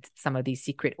I said, some of these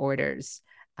secret orders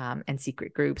and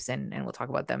secret groups, and we'll talk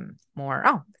about them more.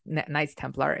 Oh, Knights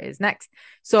Templar is next.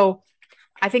 So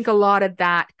I think a lot of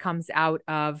that comes out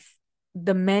of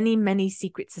the many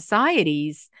secret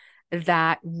societies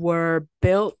that were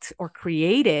built or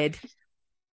created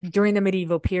during the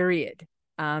medieval period,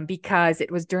 because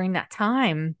it was during that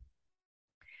time.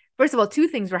 First of all, two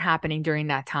things were happening during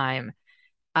that time.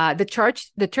 The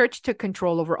church took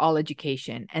control over all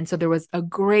education. And so there was a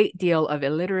great deal of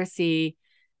illiteracy.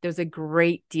 There was a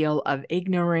great deal of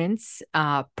ignorance,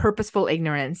 purposeful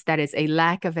ignorance, that is a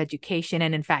lack of education,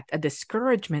 and in fact, a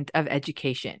discouragement of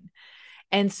education.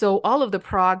 And so all of the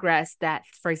progress that,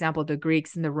 for example, the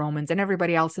Greeks and the Romans and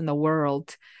everybody else in the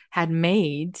world had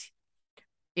made,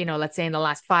 let's say in the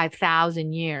last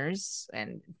 5,000 years,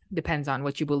 and depends on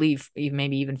what you believe,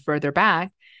 maybe even further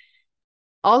back,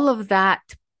 all of that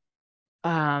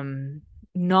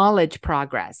knowledge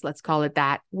progress, let's call it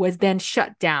that, was then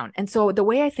shut down. And so the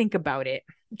way I think about it,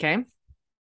 okay,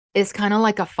 is kind of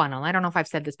like a funnel. I don't know if I've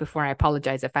said this before. I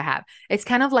apologize if I have. It's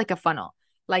kind of like a funnel.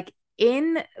 Like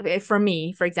for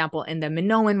me, for example, in the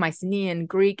Minoan, Mycenaean,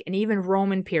 Greek, and even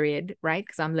Roman period, right?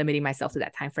 Because I'm limiting myself to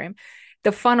that time frame.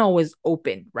 The funnel was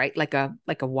open, right? Like a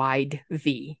wide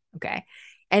V. Okay.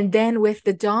 And then with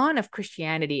the dawn of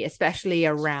Christianity, especially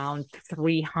around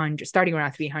 300, starting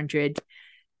around 300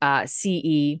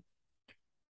 CE,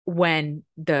 when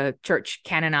the church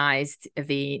canonized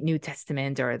the New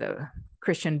Testament or the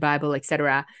Christian Bible,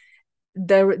 etc.,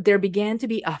 there began to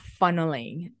be a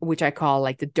funneling, which I call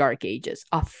like the dark ages,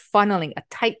 a funneling, a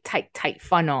tight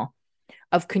funnel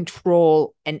of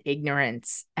control and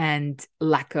ignorance and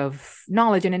lack of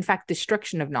knowledge, and in fact,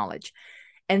 destruction of knowledge.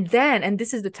 And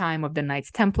this is the time of the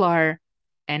Knights Templar,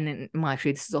 and well,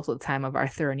 actually, this is also the time of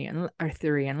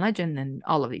Arthurian legend and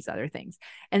all of these other things.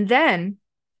 And then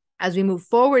as we move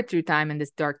forward through time in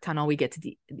this dark tunnel, we get to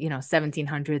the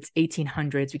 1700s,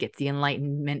 1800s, we get to the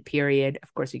Enlightenment period.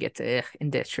 Of course, we get to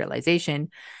industrialization.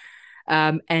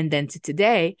 And then to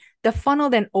today, the funnel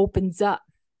then opens up,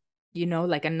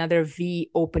 like another V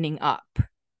opening up,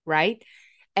 right?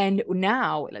 And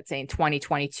now, let's say in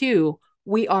 2022,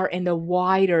 we are in the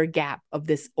wider gap of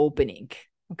this opening.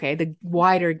 Okay, the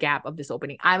wider gap of this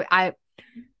opening. I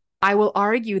will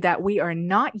argue that we are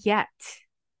not yet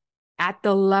at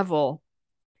the level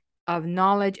of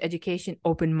knowledge, education,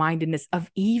 open-mindedness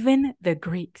of even the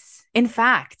Greeks. In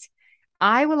fact,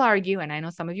 I will argue, and I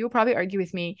know some of you will probably argue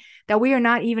with me, that we are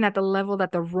not even at the level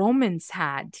that the Romans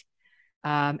had.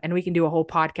 And we can do a whole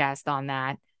podcast on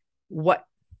that.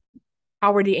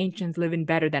 How are the ancients living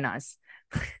better than us?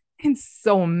 In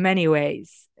so many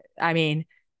ways. I mean,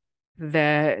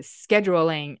 the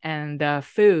scheduling and the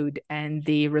food and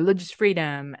the religious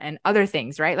freedom and other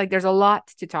things, right? Like there's a lot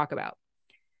to talk about.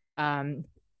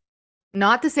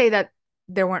 Not to say that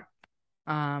there weren't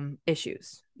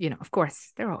issues, of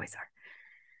course there always are.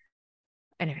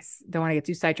 Anyways, don't want to get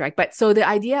too sidetracked. But so the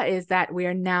idea is that we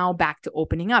are now back to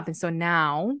opening up. And so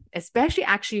now, especially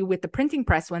actually with the printing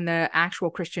press, when the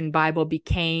actual Christian Bible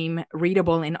became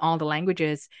readable in all the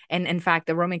languages, and in fact,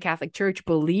 the Roman Catholic Church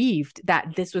believed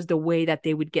that this was the way that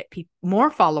they would get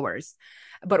more followers.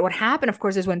 But what happened, of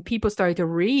course, is when people started to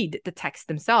read the text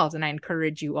themselves, and I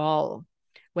encourage you all,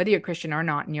 whether you're Christian or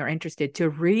not, and you're interested, to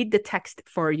read the text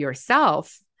for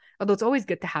yourself, although it's always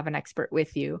good to have an expert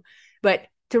with you. But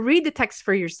to read the text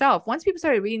for yourself, once people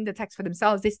started reading the text for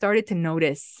themselves, they started to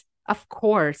notice, of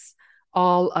course,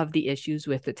 all of the issues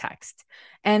with the text.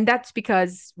 And that's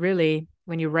because really,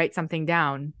 when you write something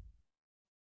down,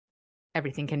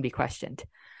 everything can be questioned.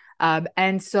 And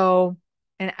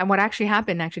what actually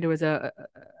happened, there was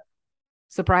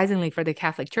surprisingly for the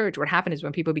Catholic Church, what happened is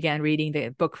when people began reading the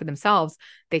book for themselves,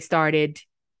 they started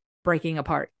breaking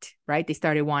apart, right? They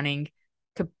started wanting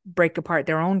to break apart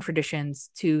their own traditions.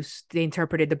 They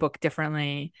interpreted the book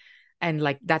differently. And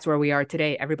like, that's where we are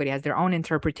today. Everybody has their own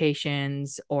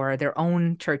interpretations or their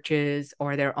own churches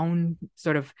or their own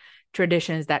sort of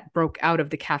traditions that broke out of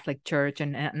the Catholic Church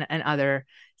and other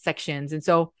sections. And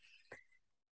so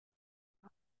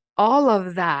all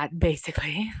of that,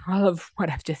 basically, all of what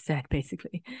I've just said,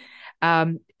 basically,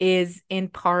 is in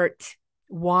part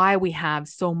why we have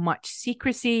so much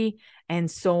secrecy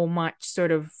and so much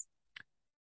sort of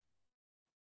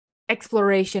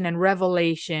exploration and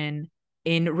revelation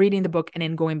in reading the book and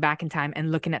in going back in time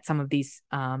and looking at some of these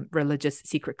religious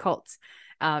secret cults,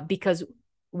 because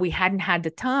we hadn't had the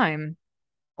time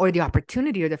or the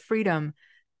opportunity or the freedom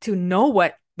to know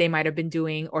what they might have been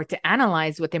doing or to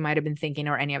analyze what they might have been thinking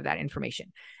or any of that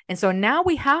information. And so now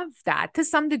we have that to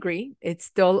some degree. It's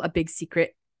still a big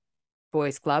secret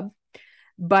boys club,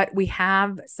 but we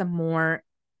have some more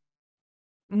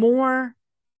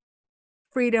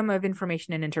freedom of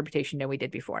information and interpretation than we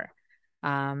did before.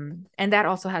 And that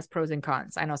also has pros and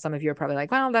cons. I know some of you are probably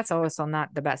like, well, that's also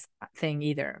not the best thing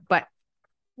either, but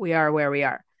we are where we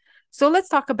are. So let's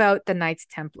talk about the Knights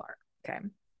Templar. Okay.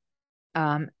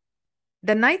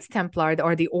 The Knights Templar,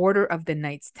 or the Order of the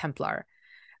Knights Templar,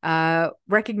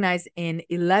 recognized in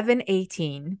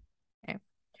 1118, okay,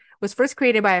 was first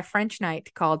created by a French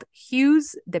knight called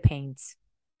Hughes de Payens.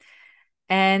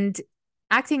 And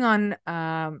Hughes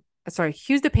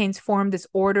de Payens formed this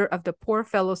order of the Poor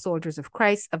Fellow Soldiers of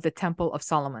Christ of the Temple of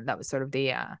Solomon. That was sort of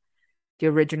the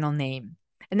original name.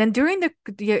 And then during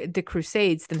the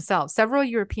Crusades themselves, several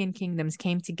European kingdoms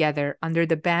came together under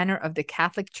the banner of the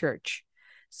Catholic Church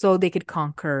so they could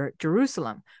conquer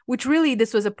Jerusalem, which really,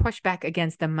 this was a pushback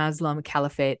against the Muslim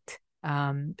caliphate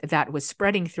that was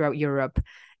spreading throughout Europe.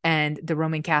 And the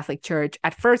Roman Catholic Church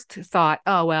at first thought,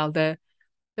 oh, well, the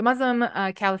The Muslim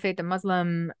caliphate, the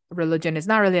Muslim religion is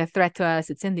not really a threat to us.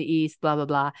 It's in the East, blah, blah,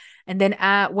 blah. And then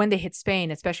when they hit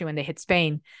Spain, especially when they hit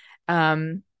Spain,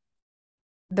 um,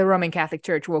 the Roman Catholic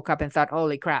Church woke up and thought,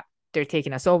 holy crap, they're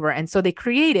taking us over. And so they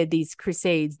created these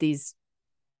crusades, these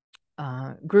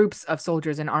groups of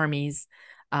soldiers and armies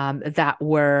that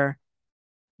were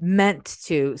meant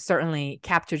to certainly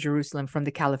capture Jerusalem from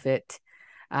the caliphate.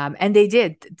 And they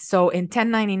did. So in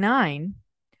 1099,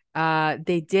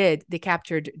 they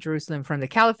captured Jerusalem from the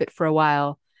caliphate for a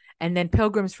while. And then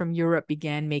pilgrims from Europe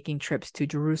began making trips to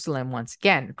Jerusalem once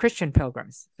again. Christian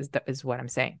pilgrims is what I'm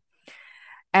saying.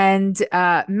 And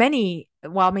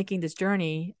while making this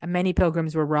journey, many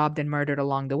pilgrims were robbed and murdered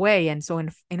along the way. And so,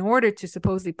 in order to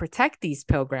supposedly protect these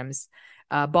pilgrims,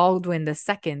 Baldwin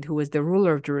II, who was the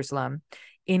ruler of Jerusalem,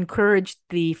 encouraged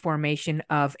the formation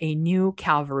of a new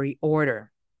cavalry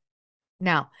order.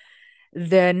 Now,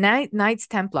 the Knights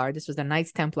Templar, this was the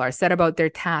Knights Templar, set about their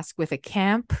task with a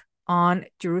camp on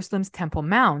Jerusalem's Temple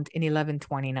Mount in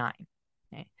 1129.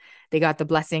 Okay. They got the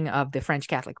blessing of the French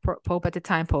Catholic Pope at the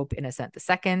time, Pope Innocent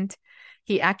II.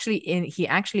 He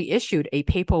actually issued a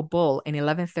papal bull in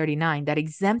 1139 that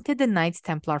exempted the Knights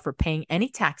Templar for paying any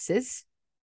taxes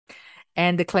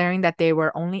and declaring that they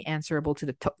were only answerable to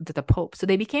the Pope. So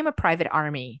they became a private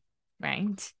army,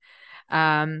 right?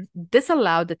 This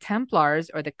allowed the Templars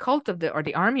or the cult of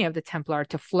the army of the Templar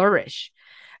to flourish.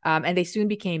 And they soon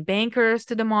became bankers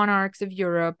to the monarchs of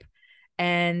Europe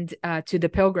and to the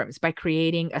pilgrims by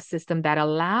creating a system that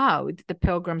allowed the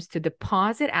pilgrims to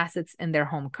deposit assets in their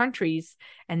home countries,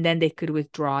 and then they could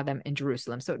withdraw them in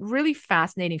Jerusalem. So, really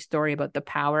fascinating story about the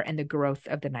power and the growth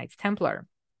of the Knights Templar.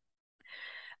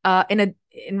 In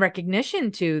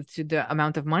recognition to the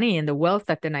amount of money and the wealth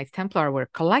that the Knights Templar were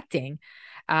collecting,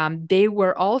 they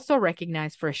were also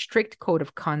recognized for a strict code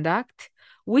of conduct,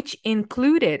 which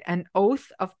included an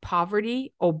oath of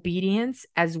poverty, obedience,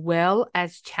 as well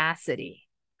as chastity.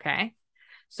 Okay.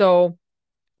 So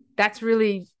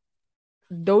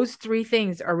those three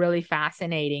things are really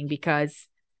fascinating because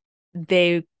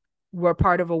they were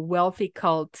part of a wealthy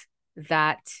cult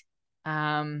that,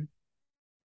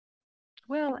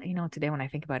 today when I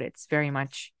think about it, it's very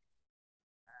much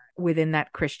within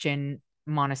that Christian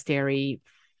monastery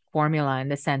formula in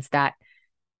the sense that,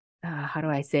 how do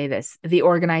I say this? The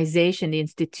organization, the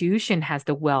institution has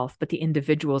the wealth, but the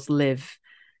individuals live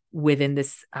within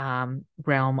this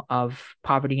realm of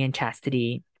poverty and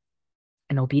chastity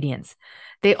and obedience.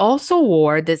 They also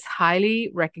wore this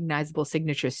highly recognizable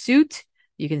signature suit.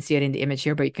 You can see it in the image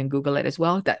here, but you can Google it as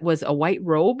well. That was a white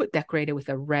robe decorated with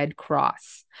a red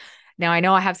cross. Now, I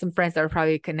know I have some friends that are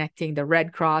probably connecting the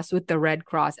Red Cross with the Red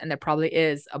Cross, and there probably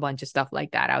is a bunch of stuff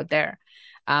like that out there.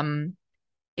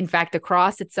 In fact, the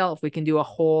cross itself, we can do a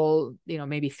whole,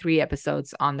 maybe 3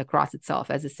 episodes on the cross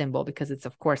itself as a symbol, because it's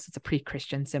a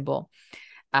pre-Christian symbol.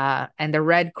 And the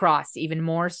Red Cross, even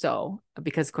more so,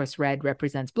 because, of course, red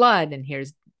represents blood. And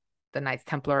here's the Knights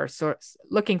Templar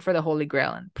looking for the Holy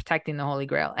Grail and protecting the Holy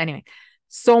Grail. Anyway,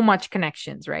 so much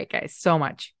connections, right, guys? So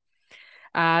much.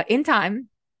 In time,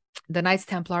 the Knights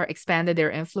Templar expanded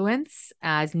their influence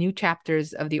as new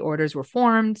chapters of the orders were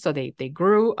formed. So they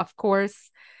grew, of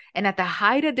course. And at the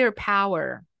height of their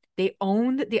power, they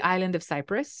owned the island of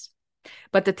Cyprus.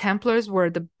 But the Templars were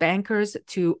the bankers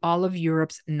to all of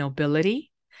Europe's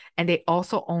nobility. And they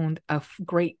also owned a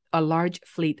large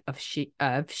fleet of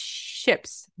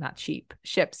ships, not sheep,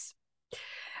 ships.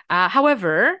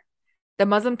 However, the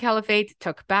Muslim Caliphate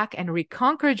took back and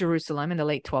reconquered Jerusalem in the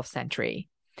late 12th century.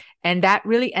 And that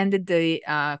really ended the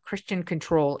Christian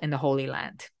control in the Holy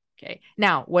Land. Okay.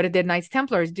 Now, what did the Knights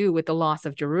Templars do with the loss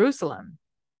of Jerusalem?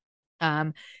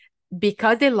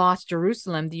 Because they lost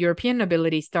Jerusalem, the European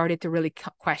nobility started to really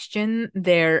question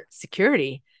their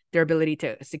security, their ability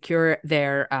to secure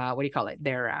their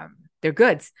their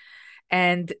goods.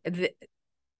 And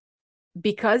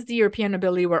because the European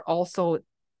nobility were also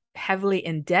heavily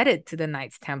indebted to the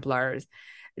Knights Templars,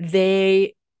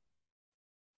 they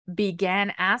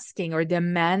began asking or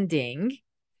demanding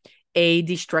a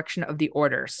destruction of the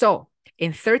order. So in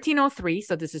 1303,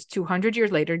 so this is 200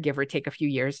 years later, give or take a few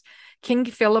years, King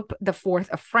Philip IV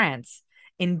of France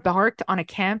embarked on a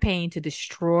campaign to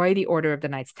destroy the order of the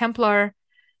Knights Templar.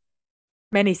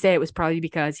 Many say it was probably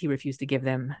because they refused to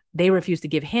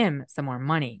give him some more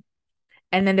money.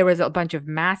 And then there was a bunch of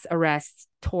mass arrests,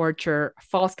 torture,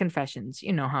 false confessions.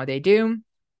 You know how they do.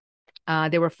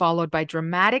 They were followed by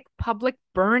dramatic public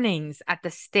burnings at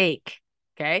the stake.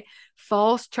 Okay.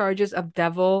 False charges of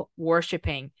devil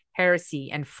worshipping, heresy,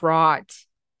 and fraud.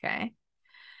 Okay.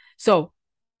 So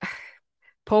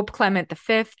Pope Clement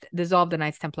V dissolved the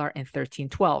Knights Templar in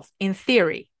 1312, in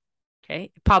theory.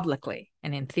 Okay. Publicly.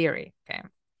 and in theory. Okay.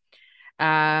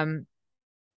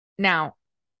 Now,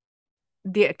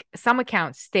 some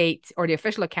accounts state, or the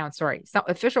official accounts, sorry, some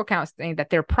official accounts state that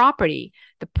their property,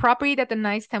 the property that the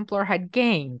Knights Templar had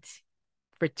gained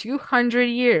for 200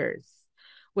 years,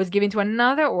 was given to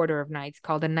another order of knights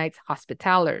called the Knights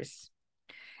Hospitallers.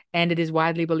 And it is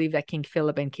widely believed that King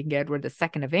Philip and King Edward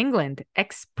II of England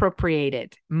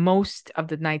expropriated most of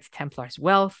the Knights Templars'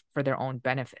 wealth for their own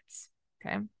benefits.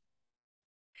 Okay.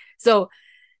 So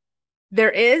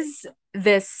there is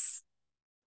this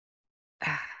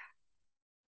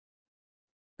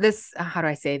how do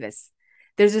I say this?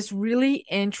 There's this really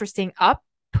interesting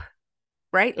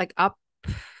right? Like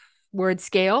upward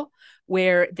scale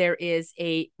where there is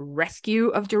a rescue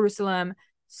of Jerusalem,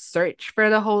 search for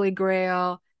the Holy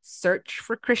Grail, search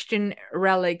for Christian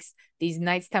relics. These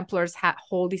Knights Templars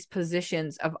hold these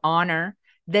positions of honor.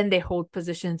 Then they hold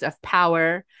positions of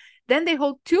power. Then they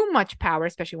hold too much power,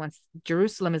 especially once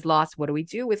Jerusalem is lost. What do we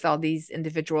do with all these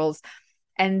individuals?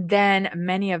 And then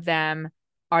many of them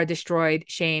are destroyed,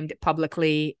 shamed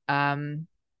publicly,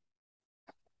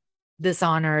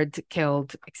 dishonored,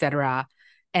 killed, etc.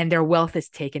 And their wealth is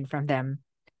taken from them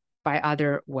by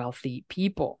other wealthy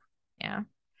people. Yeah.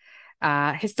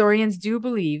 Historians do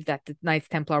believe that the Knights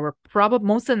Templar were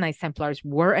most of the Knights Templars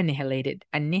were annihilated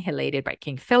by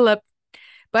King Philip,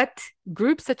 but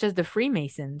groups such as the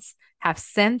Freemasons have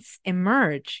since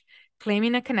emerged,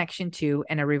 claiming a connection to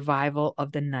and a revival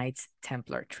of the Knights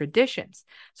Templar traditions.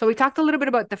 So we talked a little bit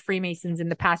about the Freemasons in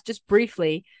the past, just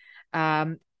briefly,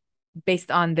 based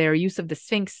on their use of the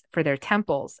Sphinx for their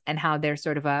temples and how they're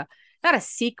sort of not a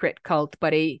secret cult,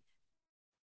 but a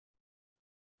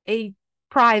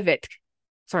private,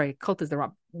 sorry, cult is the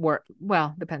wrong word.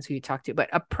 Well, depends who you talk to, but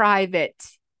a private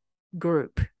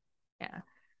group. Yeah.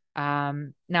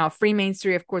 Now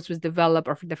Freemasonry, of course, was developed,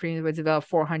 or the Freemasonry was developed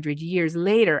 400 years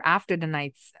later after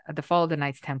the fall of the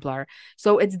Knights Templar.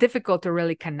 So it's difficult to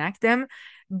really connect them,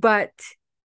 but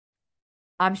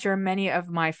I'm sure many of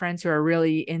my friends who are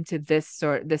really into this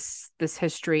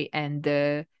history and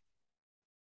the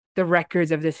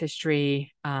records of this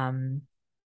history, and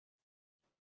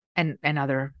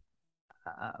other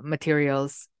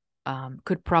materials,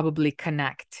 could probably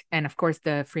connect. And of course,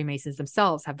 the Freemasons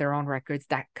themselves have their own records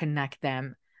that connect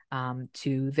them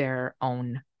to their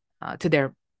own, to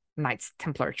their Knights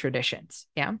Templar traditions.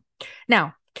 Yeah.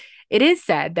 Now, it is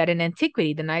said that in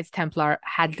antiquity, the Knights Templar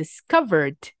had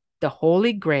discovered the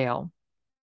Holy Grail,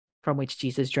 from which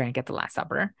Jesus drank at the Last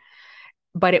Supper,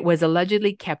 but it was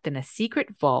allegedly kept in a secret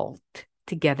vault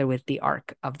together with the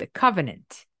Ark of the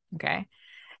Covenant. Okay.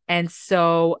 And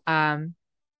so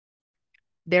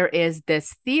there is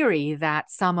this theory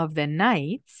that some of the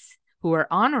knights who are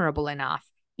honorable enough,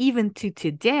 even to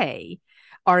today,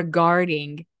 are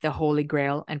guarding the Holy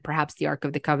Grail and perhaps the Ark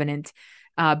of the Covenant,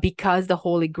 because the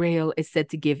Holy Grail is said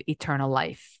to give eternal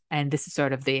life. And this is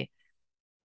sort of the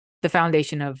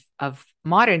foundation of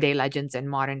modern day legends and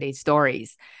modern day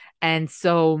stories. And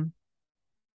so,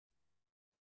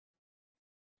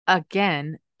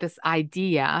 again, this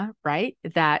idea, right,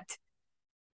 that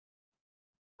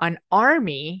an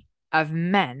army of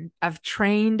men, of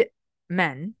trained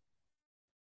men,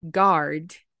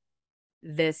 guard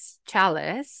this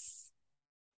chalice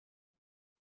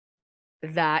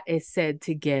that is said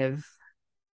to give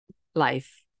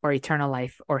life or eternal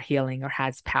life or healing or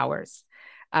has powers.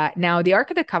 Now, the Ark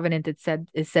of the Covenant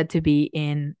is said to be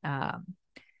in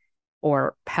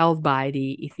or held by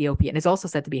the Ethiopian. It's also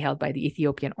said to be held by the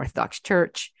Ethiopian Orthodox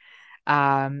Church.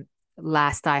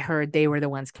 Last I heard, they were the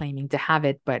ones claiming to have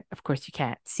it, but of course you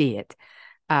can't see it.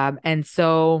 And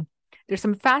so there's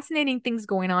some fascinating things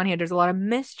going on here. There's a lot of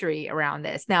mystery around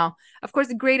this. Now, of course,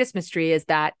 the greatest mystery is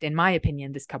that, in my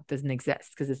opinion, this cup doesn't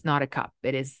exist, because it's not a cup.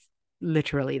 It is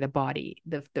literally the body,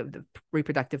 the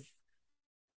reproductive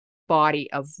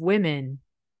body of women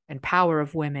and power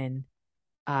of women,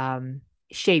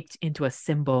 shaped into a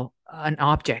symbol, an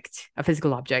object, a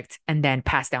physical object, and then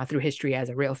passed down through history as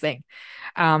a real thing.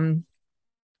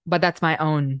 But that's my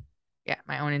own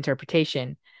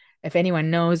interpretation. If anyone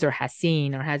knows or has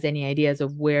seen or has any ideas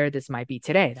of where this might be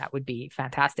today, that would be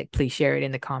fantastic. Please share it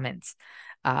in the comments.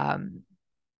 I'd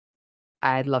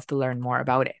love to learn more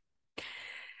about it.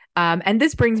 And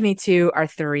this brings me to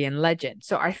Arthurian legend.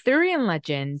 So Arthurian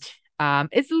legend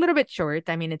is a little bit short.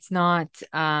 I mean, it's not,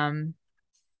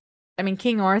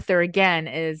 King Arthur, again,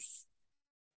 is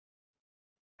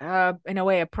in a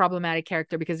way a problematic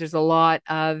character, because there's a lot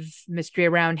of mystery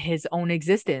around his own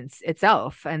existence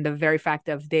itself, and the very fact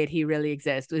of, did he really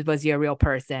exist? Was he a real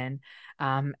person?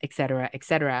 Etc.,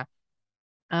 etc.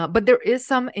 But there is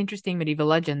some interesting medieval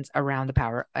legends around the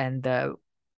power and the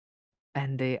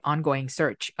the ongoing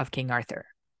search of King Arthur.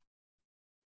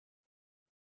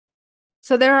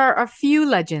 So there are a few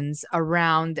legends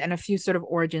around and a few sort of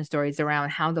origin stories around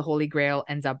how the Holy Grail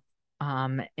ends up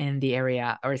in the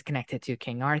area or is connected to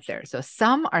King Arthur. So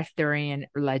some Arthurian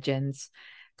legends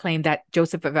claim that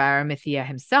Joseph of Arimathea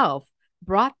himself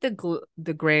brought the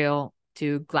Grail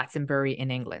to Glastonbury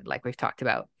in England, like we've talked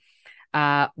about.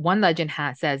 One legend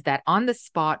says that on the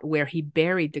spot where he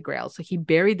buried the Grail, so he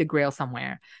buried the Grail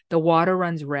somewhere, the water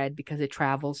runs red because it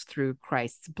travels through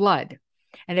Christ's blood.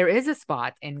 And there is a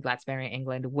spot in Glastonbury,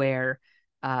 England, where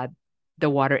the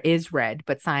water is red,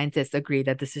 but scientists agree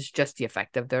that this is just the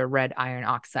effect of the red iron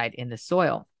oxide in the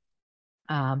soil.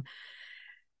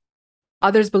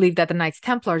 Others believe that the Knights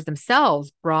Templars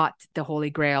themselves brought the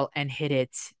Holy Grail and hid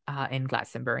it in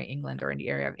Glastonbury, England, or in the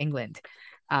area of England.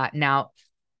 Now,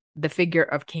 the figure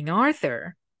of King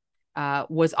Arthur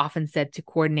was often said to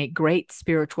coordinate great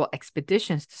spiritual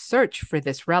expeditions to search for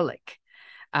this relic.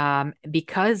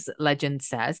 Because legend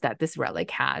says that this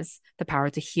relic has the power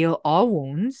to heal all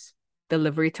wounds,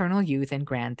 deliver eternal youth, and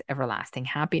grant everlasting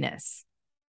happiness.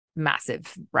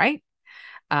 Massive, right?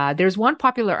 There's one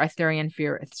popular Arthurian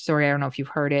story, I don't know if you've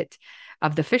heard it,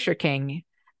 of the Fisher King.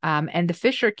 And the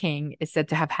Fisher King is said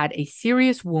to have had a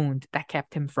serious wound that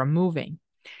kept him from moving.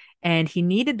 And he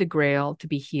needed the Grail to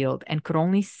be healed and could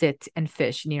only sit and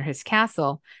fish near his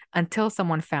castle until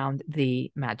someone found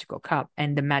the magical cup.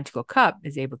 And the magical cup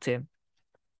is able to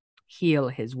heal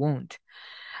his wound.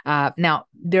 Now,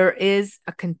 there is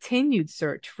a continued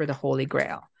search for the Holy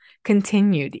Grail,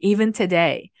 continued even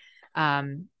today,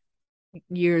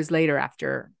 years later,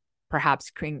 after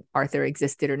perhaps King Arthur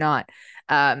existed or not.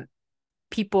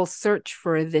 People search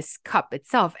for this cup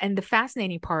itself. And the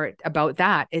fascinating part about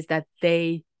that is that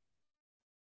they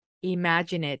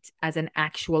imagine it as an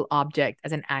actual object,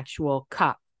 as an actual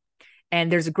cup.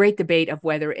 And there's a great debate of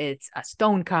whether it's a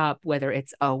stone cup, whether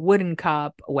it's a wooden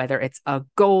cup, whether it's a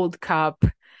gold cup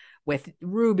with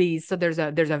rubies. So there's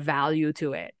a value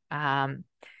to it. And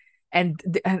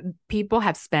people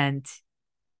have spent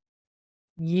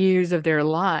years of their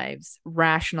lives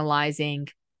rationalizing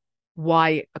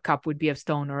why a cup would be of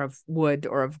stone or of wood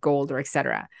or of gold or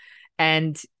etc.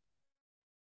 And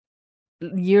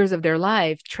years of their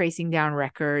life tracing down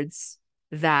records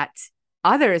that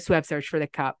others who have searched for the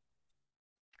cup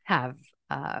have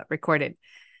recorded.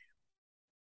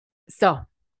 So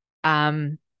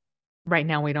right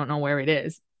now we don't know where it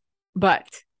is, but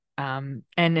and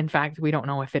in fact we don't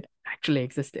know if it actually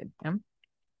existed.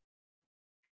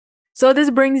 So this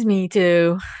brings me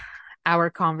to our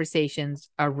conversations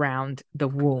around the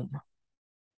womb.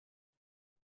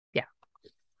 Yeah.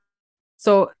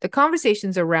 So the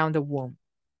conversations around the womb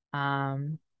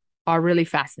are really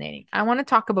fascinating. I want to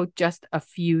talk about just a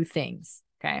few things,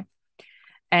 okay?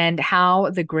 And how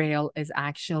the Grail is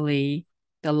actually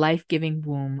the life-giving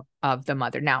womb of the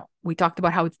mother. Now, we talked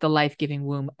about how it's the life-giving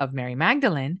womb of Mary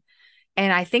Magdalene,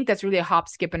 and I think that's really a hop,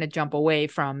 skip, and a jump away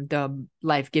from the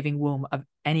life-giving womb of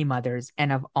any mothers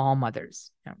and of all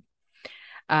mothers.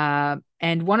 And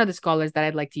one of the scholars that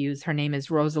I'd like to use, her name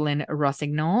is Rosalind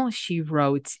Rossignol. She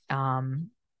wrote an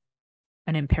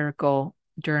empirical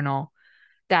journal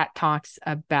that talks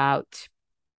about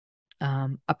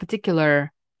a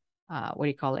particular, what do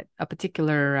you call it? A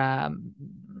particular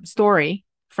story,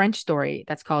 French story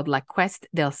that's called La Quest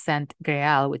del Saint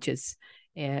Grail, which is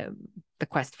the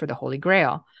quest for the Holy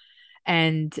Grail.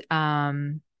 And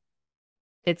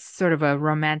it's sort of a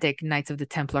romantic Knights of the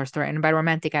Templar story. And by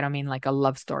romantic, I don't mean like a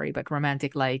love story, but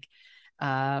romantic like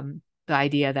the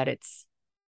idea that it's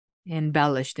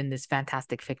embellished in this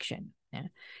fantastic fiction. Yeah.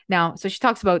 Now, so she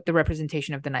talks about the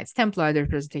representation of the Knights Templar, the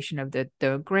representation of the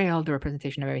Grail, the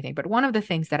representation of everything. But one of the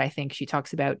things that I think she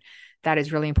talks about that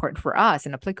is really important for us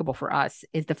and applicable for us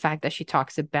is the fact that she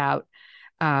talks about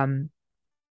how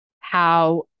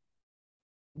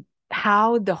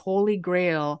the Holy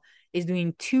Grail is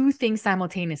doing two things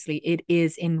simultaneously. It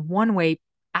is in one way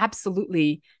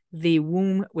absolutely the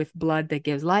womb with blood that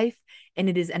gives life, and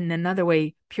it is in another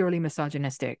way purely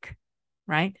misogynistic,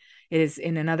 right? It is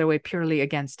in another way purely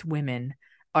against women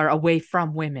or away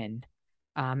from women.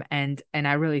 And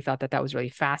I really thought that was really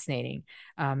fascinating.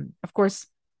 Of course,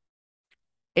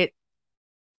 it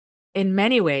in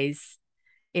many ways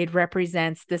it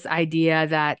represents this idea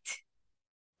that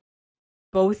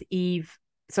both Eve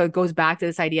so it goes back to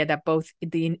this idea that both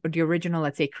the original,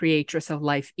 let's say, creatress of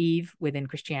life, Eve, within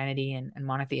Christianity and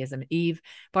monotheism, Eve,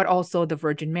 but also the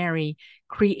Virgin Mary,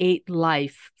 create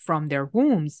life from their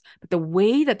wombs. But the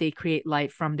way that they create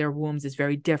life from their wombs is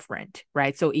very different,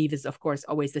 right? So Eve is, of course,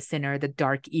 always the sinner, the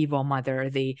dark, evil mother,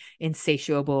 the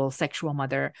insatiable sexual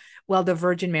mother. Well, the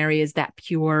Virgin Mary is that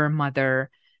pure mother.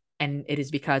 And it is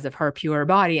because of her pure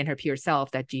body and her pure self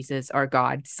that Jesus, our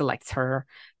God, selects her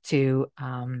to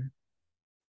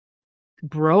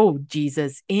grow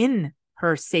Jesus in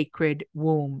her sacred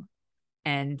womb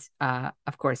and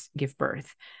of course give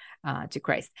birth to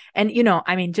Christ. And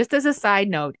I mean, just as a side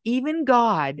note, even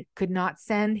God could not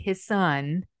send his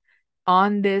son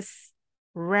on this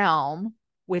realm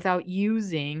without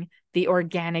using the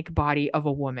organic body of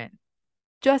a woman.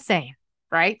 Just saying,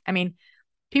 right? I mean,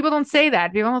 people don't say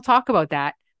that, people don't talk about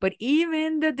that, but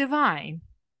even the divine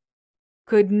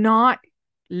could not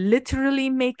literally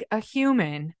make a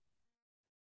human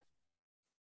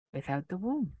without the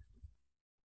womb.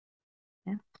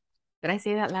 Yeah. Did I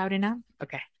say that loud enough?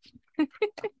 Okay.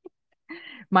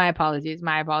 My apologies.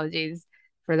 My apologies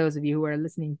for those of you who are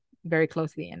listening very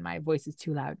closely and my voice is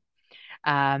too loud.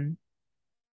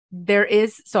 There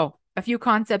is a few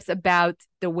concepts about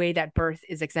the way that birth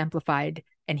is exemplified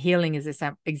and healing is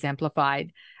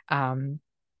exemplified. The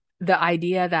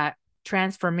idea that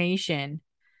transformation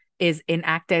is an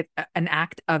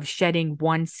act of shedding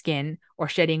one skin or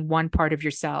shedding one part of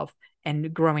yourself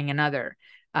and growing another.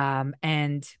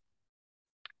 And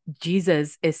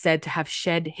Jesus is said to have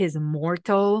shed his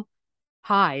mortal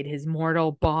hide, his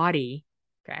mortal body,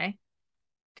 okay,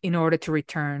 in order to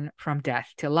return from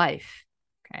death to life.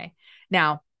 Okay.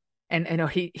 Now, and I know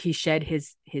he shed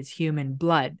his human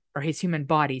blood or his human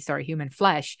body, sorry, human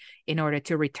flesh, in order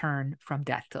to return from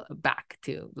death back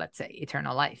to, let's say,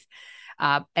 eternal life.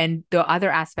 And the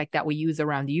other aspect that we use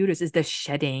around the uterus is the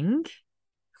shedding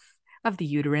of the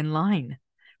uterine line,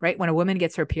 right? When a woman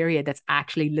gets her period, that's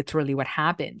actually literally what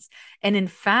happens. And in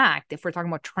fact, if we're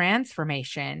talking about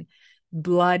transformation,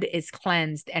 blood is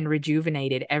cleansed and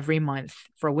rejuvenated every month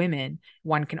for women.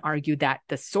 One can argue that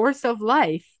the source of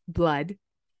life, blood,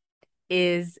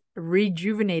 is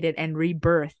rejuvenated and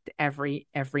rebirthed every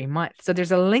month. So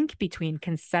there's a link between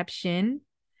conception,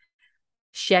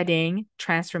 shedding,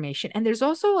 transformation, and there's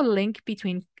also a link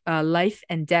between life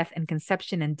and death and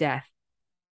conception and death.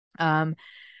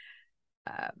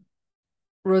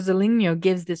 Rosalino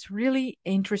gives this really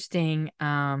interesting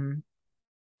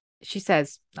she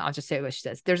says, I'll just say what she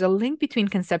says. There's a link between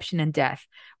conception and death,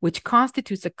 which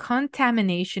constitutes a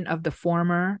contamination of the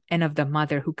former and of the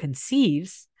mother who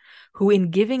conceives, who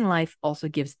in giving life also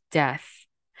gives death.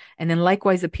 And then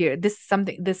likewise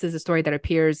this is a story that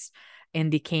appears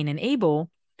in the Cain and Abel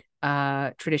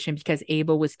tradition, because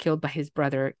Abel was killed by his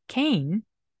brother Cain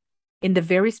in the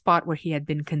very spot where he had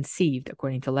been conceived,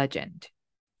 according to legend.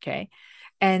 Okay.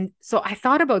 And so I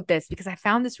thought about this because I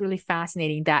found this really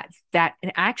fascinating that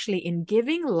actually in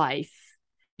giving life,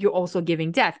 you're also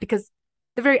giving death, because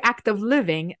the very act of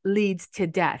living leads to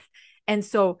death. And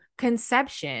so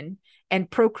conception and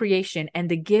procreation and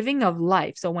the giving of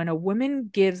life. So when a woman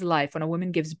gives life, when a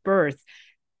woman gives birth,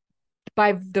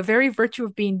 by the very virtue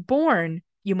of being born,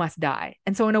 you must die.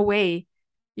 And so in a way,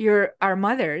 our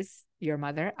mothers, your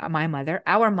mother, my mother,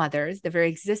 our mothers, the very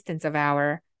existence of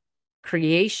our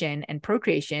creation and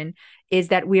procreation is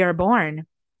that we are born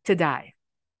to die,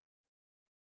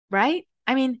 right?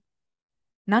 I mean,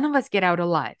 none of us get out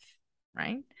alive,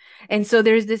 right? And so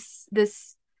there's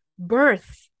this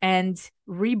birth and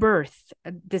rebirth,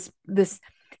 this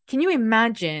can you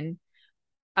imagine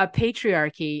a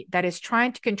patriarchy that is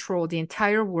trying to control the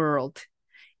entire world,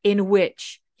 in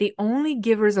which the only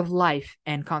givers of life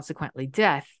and consequently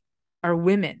death are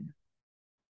women?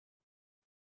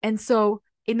 And so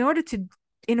in order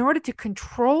to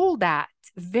control that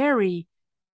very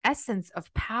essence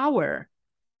of power,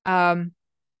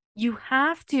 you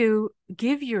have to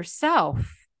give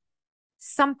yourself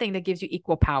something that gives you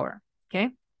equal power. Okay.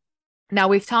 Now,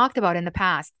 we've talked about in the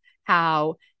past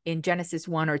how in Genesis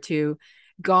 1 or 2,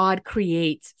 God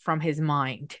creates from his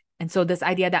mind. And so this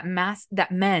idea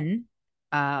that men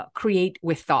create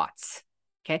with thoughts.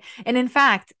 Okay. And in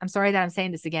fact, I'm sorry that I'm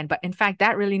saying this again, but in fact,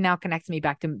 that really now connects me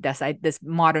back to this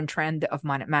modern trend of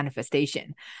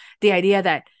manifestation. The idea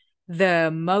that the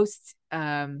most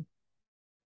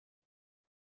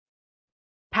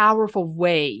powerful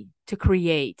way to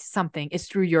create something is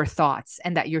through your thoughts,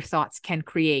 and that your thoughts can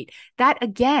create. That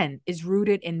again is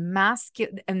rooted in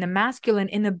the masculine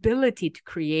inability to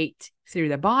create through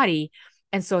the body.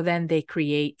 And so then they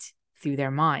create through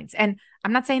their minds. And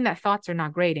I'm not saying that thoughts are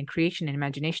not great and creation and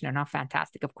imagination are not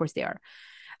fantastic. Of course they are.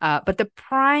 But the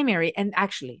primary, and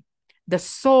actually the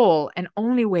sole and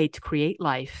only way to create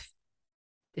life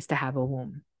is to have a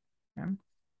womb. Yeah?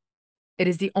 It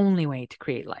is the only way to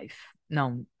create life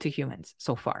known to humans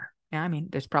so far. Yeah, I mean,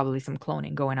 there's probably some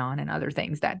cloning going on and other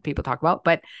things that people talk about,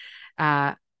 but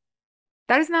that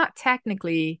is not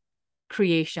technically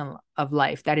creation of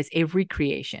life. That is a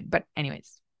recreation. But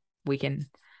anyways, we can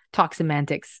talk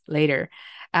semantics later.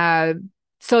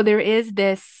 So there is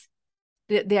this,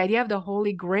 the idea of the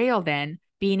Holy Grail then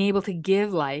being able to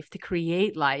give life, to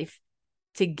create life,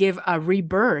 to give a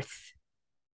rebirth,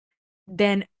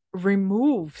 then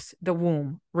removes the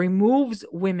womb, removes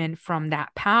women from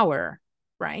that power,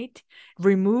 right?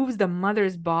 Removes the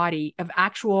mother's body of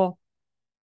actual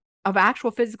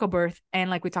physical birth, and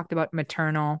like we talked about,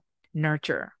 maternal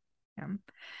nurture. Yeah.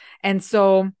 And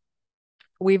so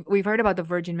we've heard about the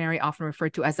Virgin Mary, often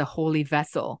referred to as a holy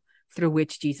vessel through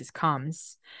which Jesus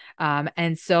comes.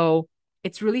 And so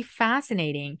it's really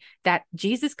fascinating that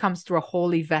Jesus comes through a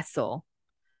holy vessel,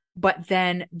 but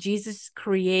then Jesus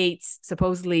creates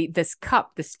supposedly this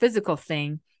cup, this physical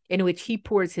thing in which he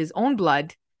pours his own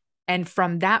blood. And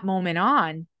from that moment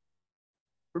on,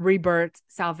 rebirth,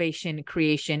 salvation,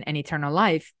 creation, and eternal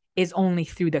life is only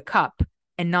through the cup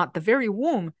and not the very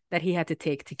womb that he had to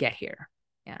take to get here.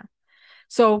 Yeah.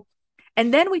 So,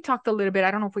 and then we talked a little bit,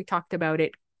 I don't know if we talked about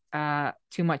it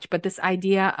too much, but this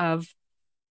idea of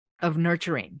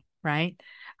nurturing, right?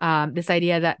 This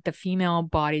idea that the female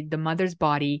body, the mother's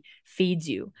body, feeds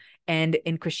you. And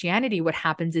in Christianity, what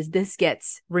happens is this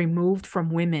gets removed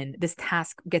from women. This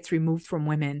task gets removed from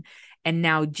women. And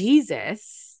now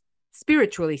Jesus,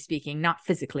 spiritually speaking, not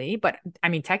physically, but I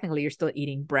mean, technically, you're still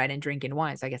eating bread and drinking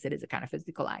wine. So I guess it is a kind of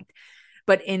physical act.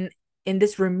 But in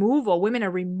this removal, women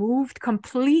are removed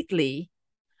completely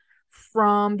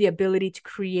from the ability to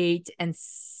create and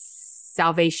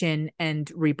salvation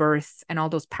and rebirth and all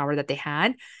those power that they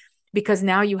had, because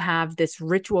now you have this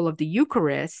ritual of the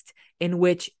Eucharist in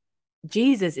which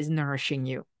Jesus is nourishing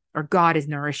you, or God is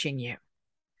nourishing you.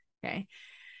 Okay.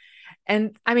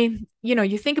 And I mean,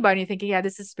 you think about it and you're thinking, yeah,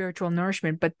 this is spiritual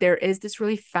nourishment, but there is this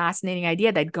really fascinating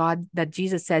idea that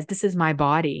Jesus says, this is my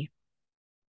body.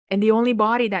 And the only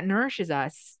body that nourishes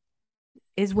us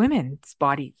is women's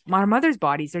body. Our mother's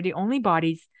bodies are the only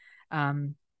bodies.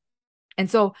 And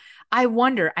so I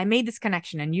wonder, I made this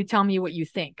connection, and you tell me what you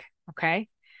think. Okay.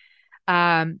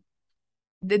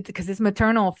 Because this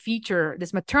maternal feature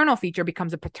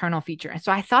becomes a paternal feature. And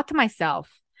so I thought to myself,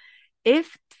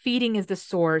 if feeding is the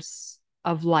source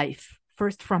of life,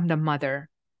 first from the mother,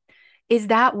 is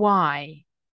that why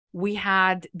we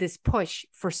had this push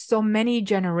for so many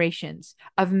generations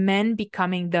of men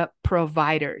becoming the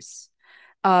providers,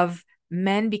 of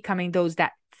men becoming those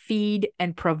that feed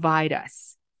and provide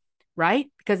us, right?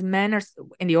 Because men are,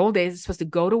 in the old days, supposed to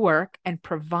go to work and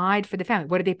provide for the family.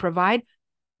 What do they provide?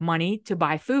 Money to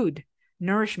buy food,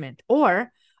 nourishment,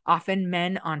 or often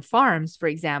men on farms, for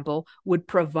example, would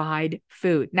provide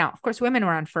food. Now, of course, women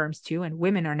were on farms too, and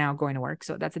women are now going to work.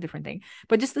 So that's a different thing.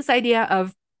 But just this idea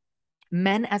of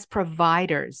men as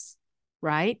providers,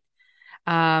 right?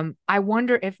 I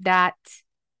wonder if that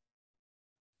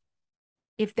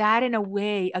in a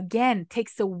way, again,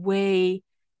 takes away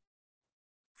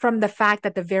from the fact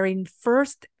that the very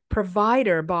first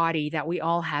provider body that we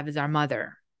all have is our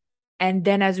mother. And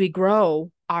then as we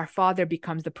grow, our father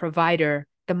becomes the provider,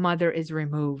 the mother is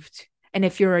removed. And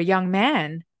if you're a young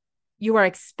man, you are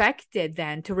expected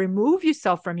then to remove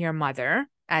yourself from your mother,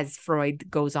 as Freud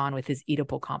goes on with his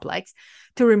Oedipal complex,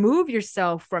 to remove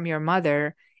yourself from your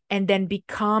mother and then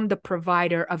become the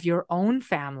provider of your own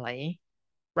family,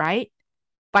 right?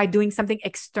 By doing something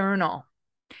external.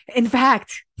 In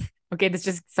fact, okay, this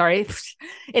just, sorry.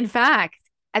 In fact,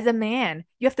 as a man,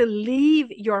 you have to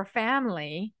leave your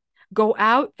family, go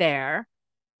out there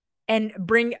and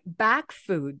bring back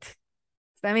food. Does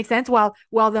that make sense?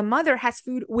 While the mother has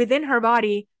food within her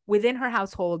body, within her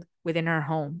household, within her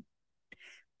home.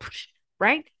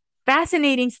 Right?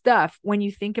 Fascinating stuff when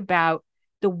you think about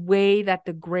the way that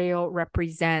the Grail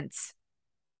represents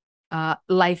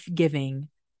life-giving,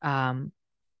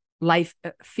 life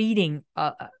feeding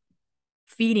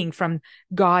from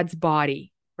God's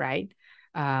body, right?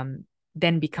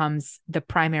 Then becomes the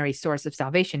primary source of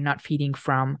salvation, not feeding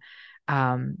from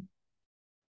the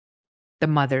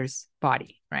mother's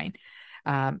body, right?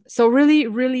 So really,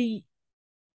 really,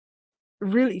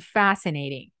 really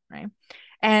fascinating, right?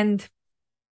 And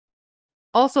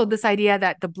also this idea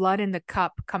that the blood in the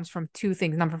cup comes from two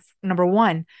things. Number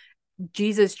one,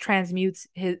 Jesus transmutes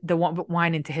the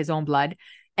wine into his own blood.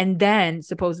 And then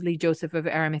supposedly Joseph of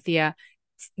Arimathea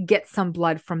gets some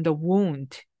blood from the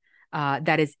wound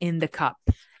that is in the cup.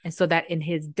 And so that in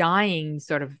his dying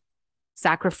sort of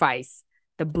sacrifice,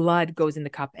 the blood goes in the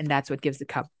cup, and that's what gives the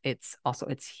cup its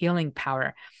healing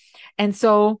power. And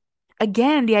so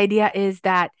again, the idea is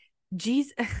that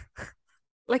Jesus,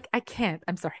 like,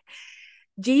 I'm sorry.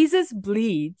 Jesus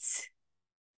bleeds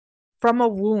from a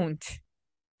wound,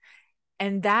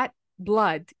 and that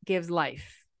blood gives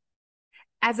life,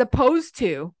 as opposed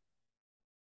to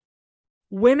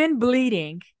women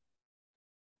bleeding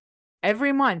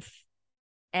every month,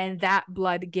 and that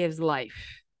blood gives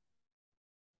life.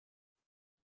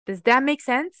 Does that make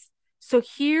sense? So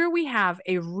here we have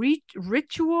a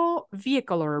ritual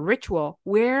vehicle, or a ritual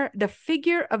where the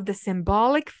figure of the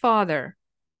symbolic father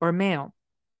or male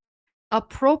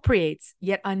appropriates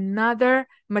yet another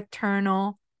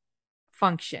maternal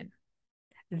function,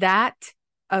 that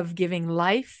of giving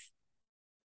life,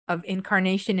 of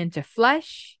incarnation into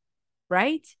flesh,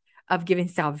 right? Of giving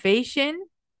salvation,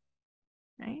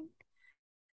 right?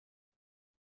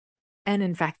 And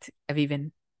in fact, of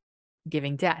even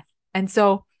giving death. And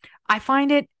so I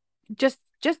find it just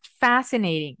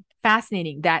fascinating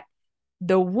that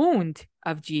the wound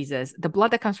of Jesus, the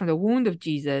blood that comes from the wound of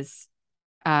Jesus,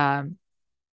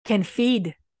 can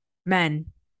feed men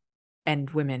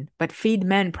and women, but feed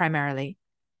men primarily.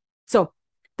 So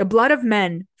the blood of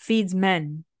men feeds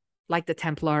men, like the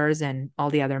Templars and all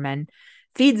the other men,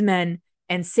 feeds men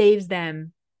and saves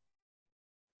them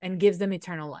and gives them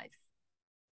eternal life.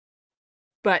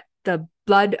 But the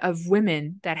blood of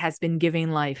women that has been giving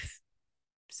life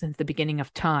since the beginning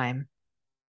of time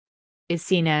is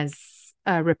seen as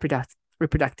a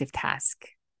reproductive task.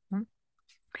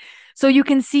 So you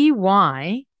can see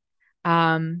why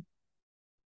the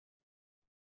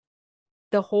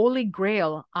Holy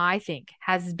Grail, I think,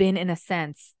 has been, in a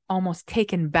sense, almost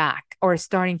taken back, or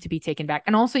starting to be taken back.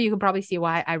 And also you can probably see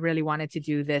why I really wanted to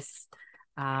do this.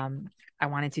 I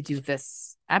wanted to do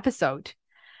this episode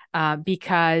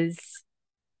because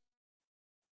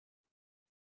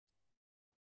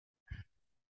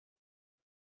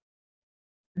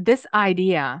this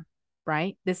idea,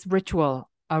 right? This ritual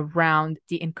around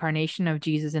the incarnation of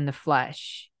Jesus in the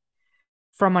flesh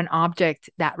from an object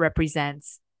that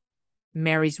represents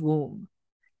Mary's womb,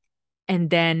 and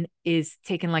then is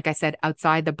taken, like I said,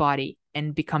 outside the body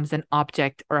and becomes an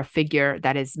object or a figure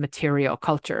that is material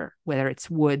culture, whether it's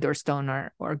wood or stone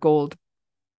or gold,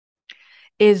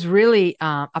 is really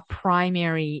a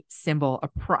primary symbol,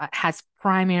 has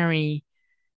primary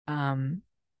and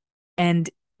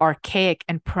archaic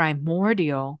and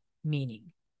primordial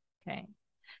meaning. Okay.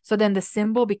 So then the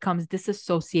symbol becomes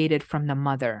disassociated from the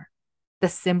mother. The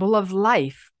symbol of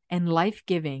life and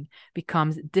life-giving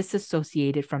becomes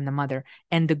disassociated from the mother.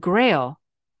 And the Grail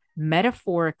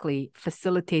metaphorically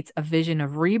facilitates a vision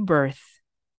of rebirth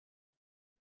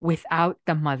without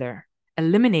the mother,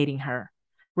 eliminating her,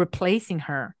 replacing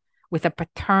her with a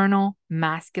paternal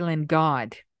masculine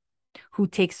God who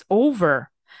takes over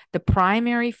the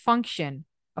primary function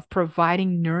of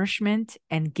providing nourishment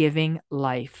and giving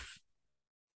life,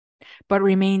 but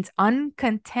remains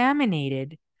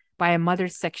uncontaminated by a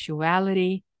mother's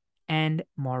sexuality and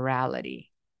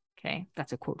morality. Okay,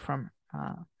 that's a quote from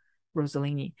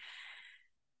Rossellini.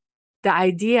 The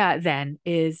idea then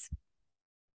is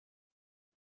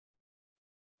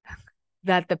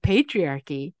that the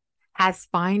patriarchy has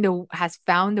found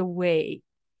a way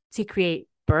to create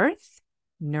birth,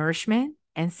 nourishment,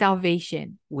 and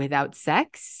salvation without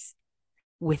sex,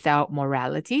 without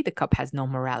morality. The cup has no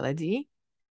morality.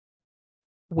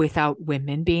 Without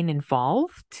women being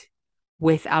involved,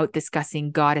 without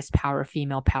discussing goddess power,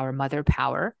 female power, mother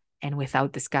power, and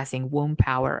without discussing womb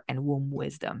power and womb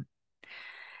wisdom.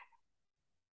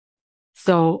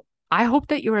 So I hope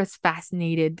that you're as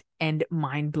fascinated and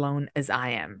mind blown as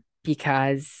I am,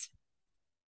 because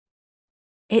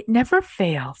it never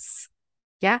fails.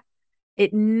 Yeah.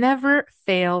 It never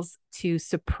fails to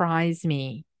surprise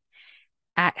me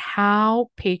at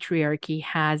how patriarchy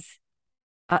has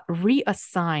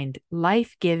reassigned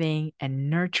life-giving and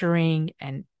nurturing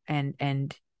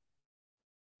and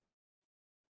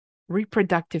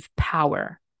reproductive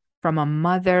power from a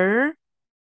mother,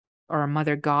 or a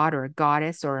mother god, or a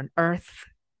goddess, or an earth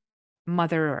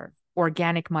mother, or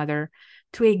organic mother,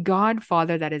 to a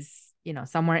godfather that is,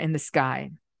 somewhere in the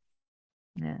sky.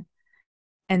 Yeah.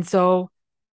 And so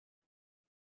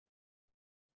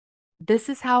this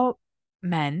is how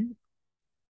men,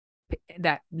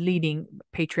 that leading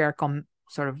patriarchal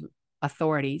sort of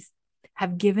authorities,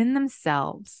 have given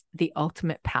themselves the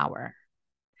ultimate power.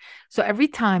 So every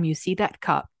time you see that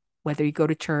cup, whether you go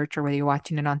to church or whether you're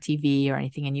watching it on TV or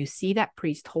anything, and you see that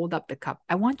priest hold up the cup,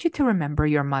 I want you to remember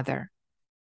your mother,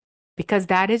 because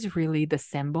that is really the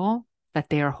symbol that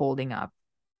they are holding up.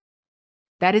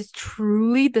 That is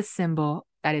truly the symbol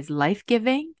that is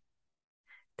life-giving,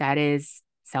 that is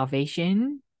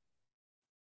salvation,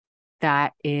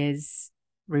 that is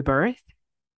rebirth,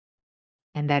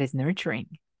 and that is nurturing.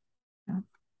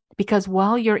 Because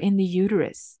while you're in the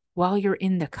uterus, while you're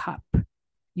in the cup,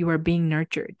 you are being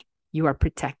nurtured, you are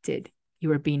protected,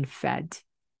 you are being fed.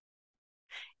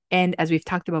 And as we've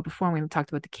talked about before, when we talked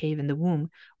about the cave and the womb,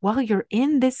 while you're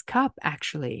in this cup,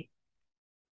 actually,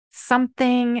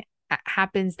 something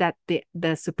happens that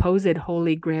the supposed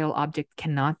holy grail object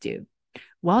cannot do.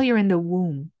 While you're in the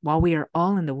womb, while we are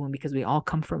all in the womb, because we all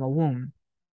come from a womb,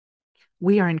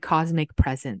 we are in cosmic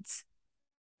presence.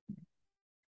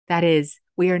 That is,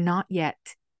 we are not yet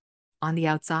on the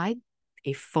outside,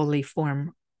 a fully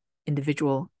formed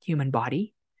individual human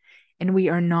body, and we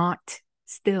are not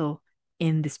still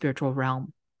in the spiritual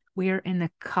realm. We are in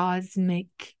the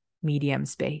cosmic medium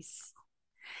space.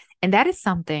 And that is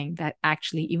something that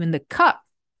actually even the cup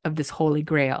of this holy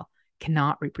grail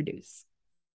cannot reproduce.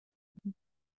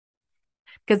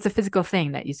 Because it's a physical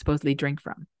thing that you supposedly drink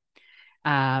from.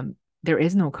 There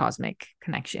is no cosmic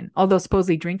connection, although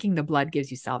supposedly drinking the blood gives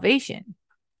you salvation.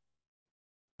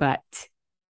 But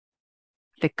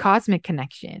the cosmic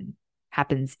connection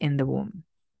happens in the womb.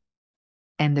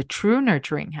 And the true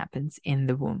nurturing happens in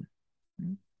the womb.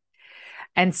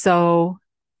 And so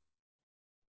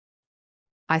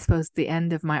I suppose the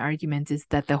end of my argument is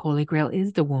that the Holy Grail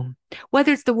is the womb.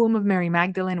 Whether it's the womb of Mary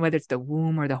Magdalene, whether it's the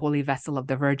womb or the holy vessel of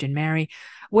the Virgin Mary,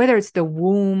 whether it's the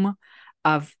womb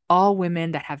of all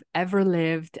women that have ever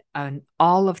lived in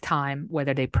all of time,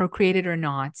 whether they procreated or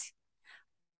not,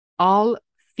 all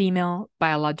female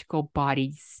biological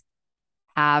bodies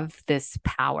have this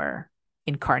power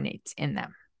incarnate in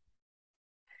them.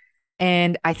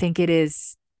 And I think it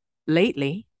is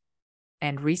lately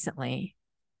and recently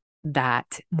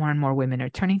that more and more women are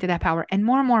turning to that power, and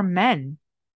more men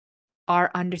are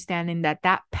understanding that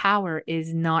that power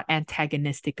is not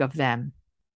antagonistic of them,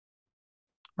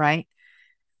 right?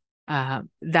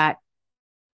 That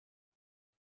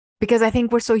because I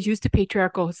think we're so used to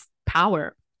patriarchal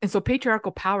power, and so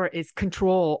patriarchal power is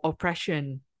control,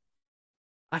 oppression,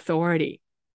 authority.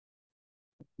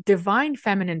 Divine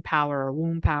feminine power or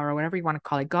womb power, or whatever you want to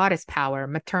call it, goddess power,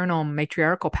 maternal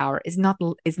matriarchal power is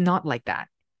not like that.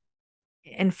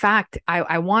 In fact,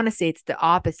 I want to say it's the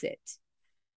opposite.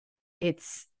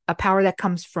 It's a power that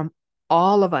comes from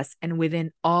all of us and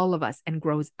within all of us and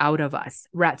grows out of us.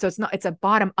 Right. So it's a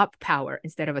bottom up power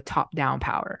instead of a top down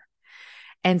power.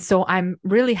 And so I'm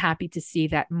really happy to see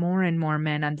that more and more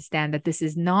men understand that this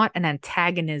is not an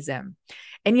antagonism.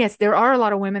 And yes, there are a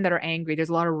lot of women that are angry. There's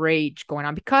a lot of rage going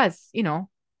on because,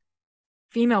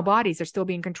 female bodies are still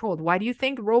being controlled. Why do you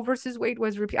think Roe versus Wade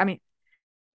was repealed? I mean,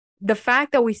 the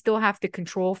fact that we still have to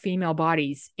control female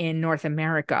bodies in North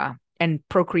America and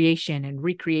procreation and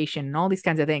recreation and all these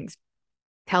kinds of things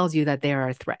tells you that they are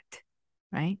a threat,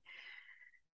 right?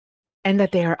 And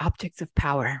that they are objects of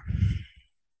power,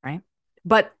 right?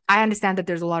 But I understand that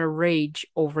there's a lot of rage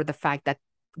over the fact that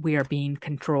we are being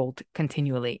controlled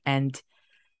continually. And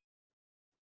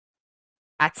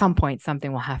at some point,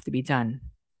 something will have to be done,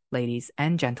 ladies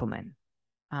and gentlemen.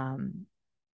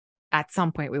 At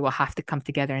some point, we will have to come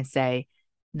together and say,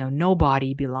 no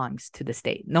body belongs to the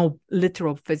state. No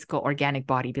literal, physical, organic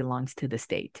body belongs to the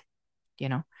state,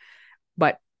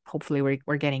 But hopefully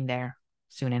we're getting there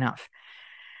soon enough.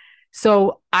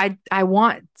 So I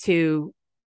want to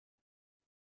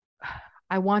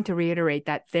reiterate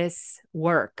that this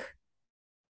work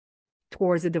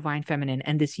towards the divine feminine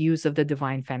and this use of the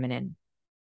divine feminine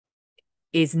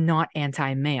is not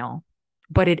anti-male,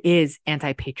 but it is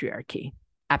anti-patriarchy.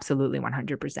 Absolutely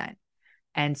 100%.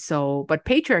 And so, but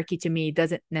patriarchy to me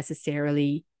doesn't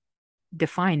necessarily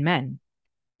define men.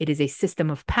 It is a system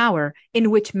of power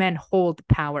in which men hold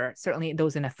power, certainly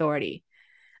those in authority.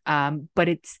 But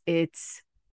it's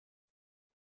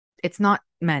not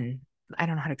men. I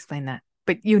don't know how to explain that,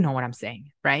 but you know what I'm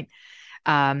saying, right?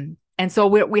 And so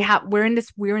we're in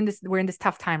this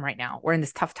tough time right now. We're in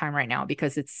this tough time right now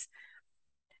because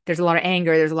there's a lot of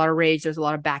anger, there's a lot of rage, there's a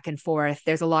lot of back and forth,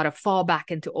 there's a lot of fall back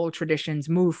into old traditions,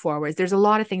 move forwards. There's a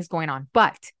lot of things going on.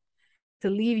 But to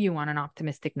leave you on an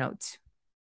optimistic note,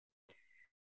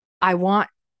 I want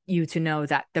you to know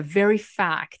that the very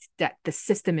fact that the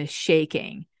system is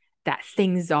shaking, that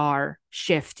things are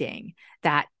shifting,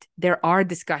 that there are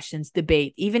discussions,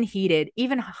 debate, even heated,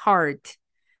 even hard.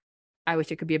 I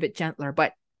wish it could be a bit gentler,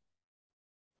 but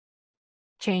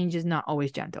change is not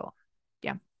always gentle.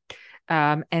 Yeah.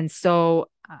 And so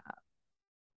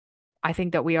I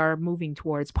think that we are moving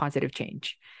towards positive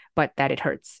change, but that it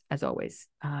hurts as always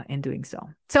in doing so.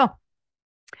 So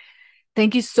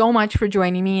Thank you so much for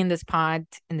joining me in this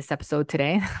episode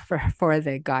today for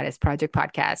the Goddess Project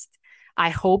podcast.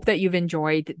 I hope that you've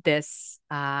enjoyed this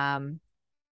episode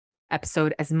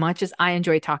as much as I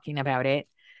enjoy talking about it.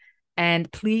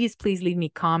 And please leave me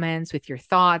comments with your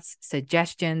thoughts,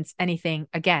 suggestions, anything.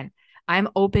 Again, I'm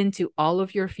open to all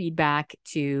of your feedback,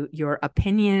 to your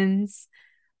opinions,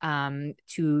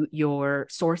 to your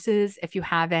sources, if you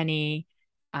have any.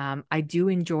 I do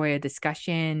enjoy a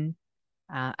discussion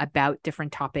about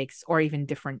different topics or even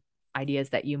different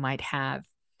ideas that you might have.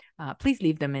 Please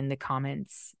leave them in the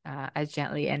comments as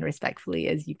gently and respectfully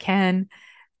as you can.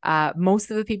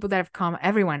 Most of the people that have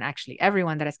everyone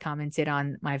that has commented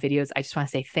on my videos, I just want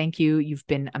to say thank you. You've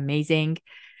been amazing.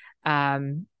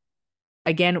 Um,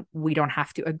 Again, we don't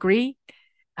have to agree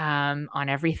on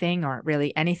everything or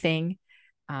really anything.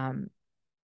 Um,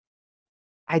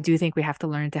 I do think we have to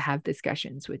learn to have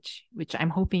discussions, which I'm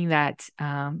hoping that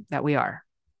we are.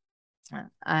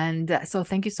 And so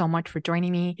thank you so much for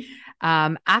joining me.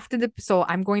 So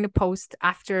I'm going to post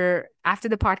after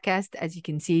the podcast. As you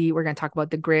can see, we're going to talk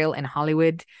about the Grail in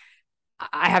Hollywood.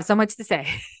 I have so much to say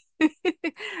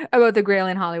about the Grail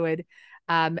in Hollywood.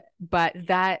 But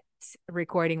that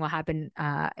recording will happen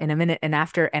in a minute and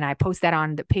after, and I post that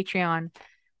on the Patreon.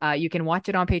 You can watch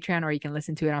it on Patreon or you can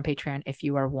listen to it on Patreon if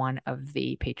you are one of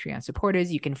the Patreon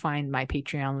supporters. You can find my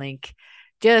Patreon link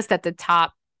just at the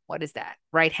top. What is that?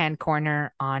 Right-hand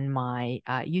corner on my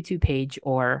YouTube page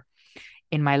or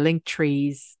in my link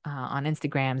trees on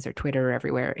Instagrams or Twitter or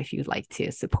everywhere if you'd like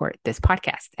to support this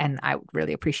podcast. And I would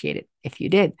really appreciate it if you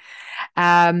did.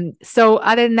 So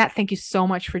other than that, thank you so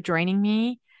much for joining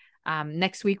me.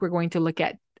 Next week, we're going to look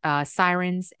at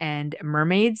sirens and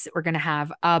mermaids. We're going to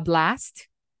have a blast.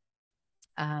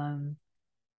 I'm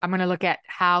going to look at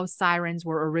how sirens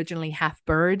were originally half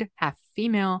bird, half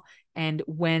female, and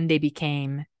when they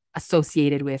became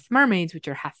associated with mermaids, which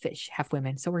are half fish, half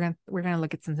women. So we're gonna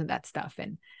look at some of that stuff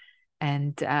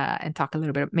and talk a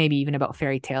little bit, maybe even about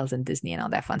fairy tales and Disney and all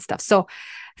that fun stuff. So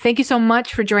thank you so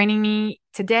much for joining me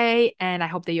today, and I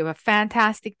hope that you have a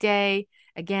fantastic day.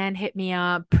 Again, hit me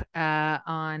up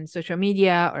on social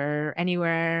media or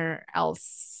anywhere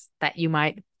else that you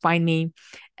might find me,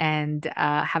 and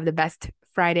have the best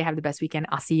Friday, have the best weekend.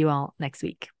 I'll see you all next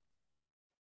week.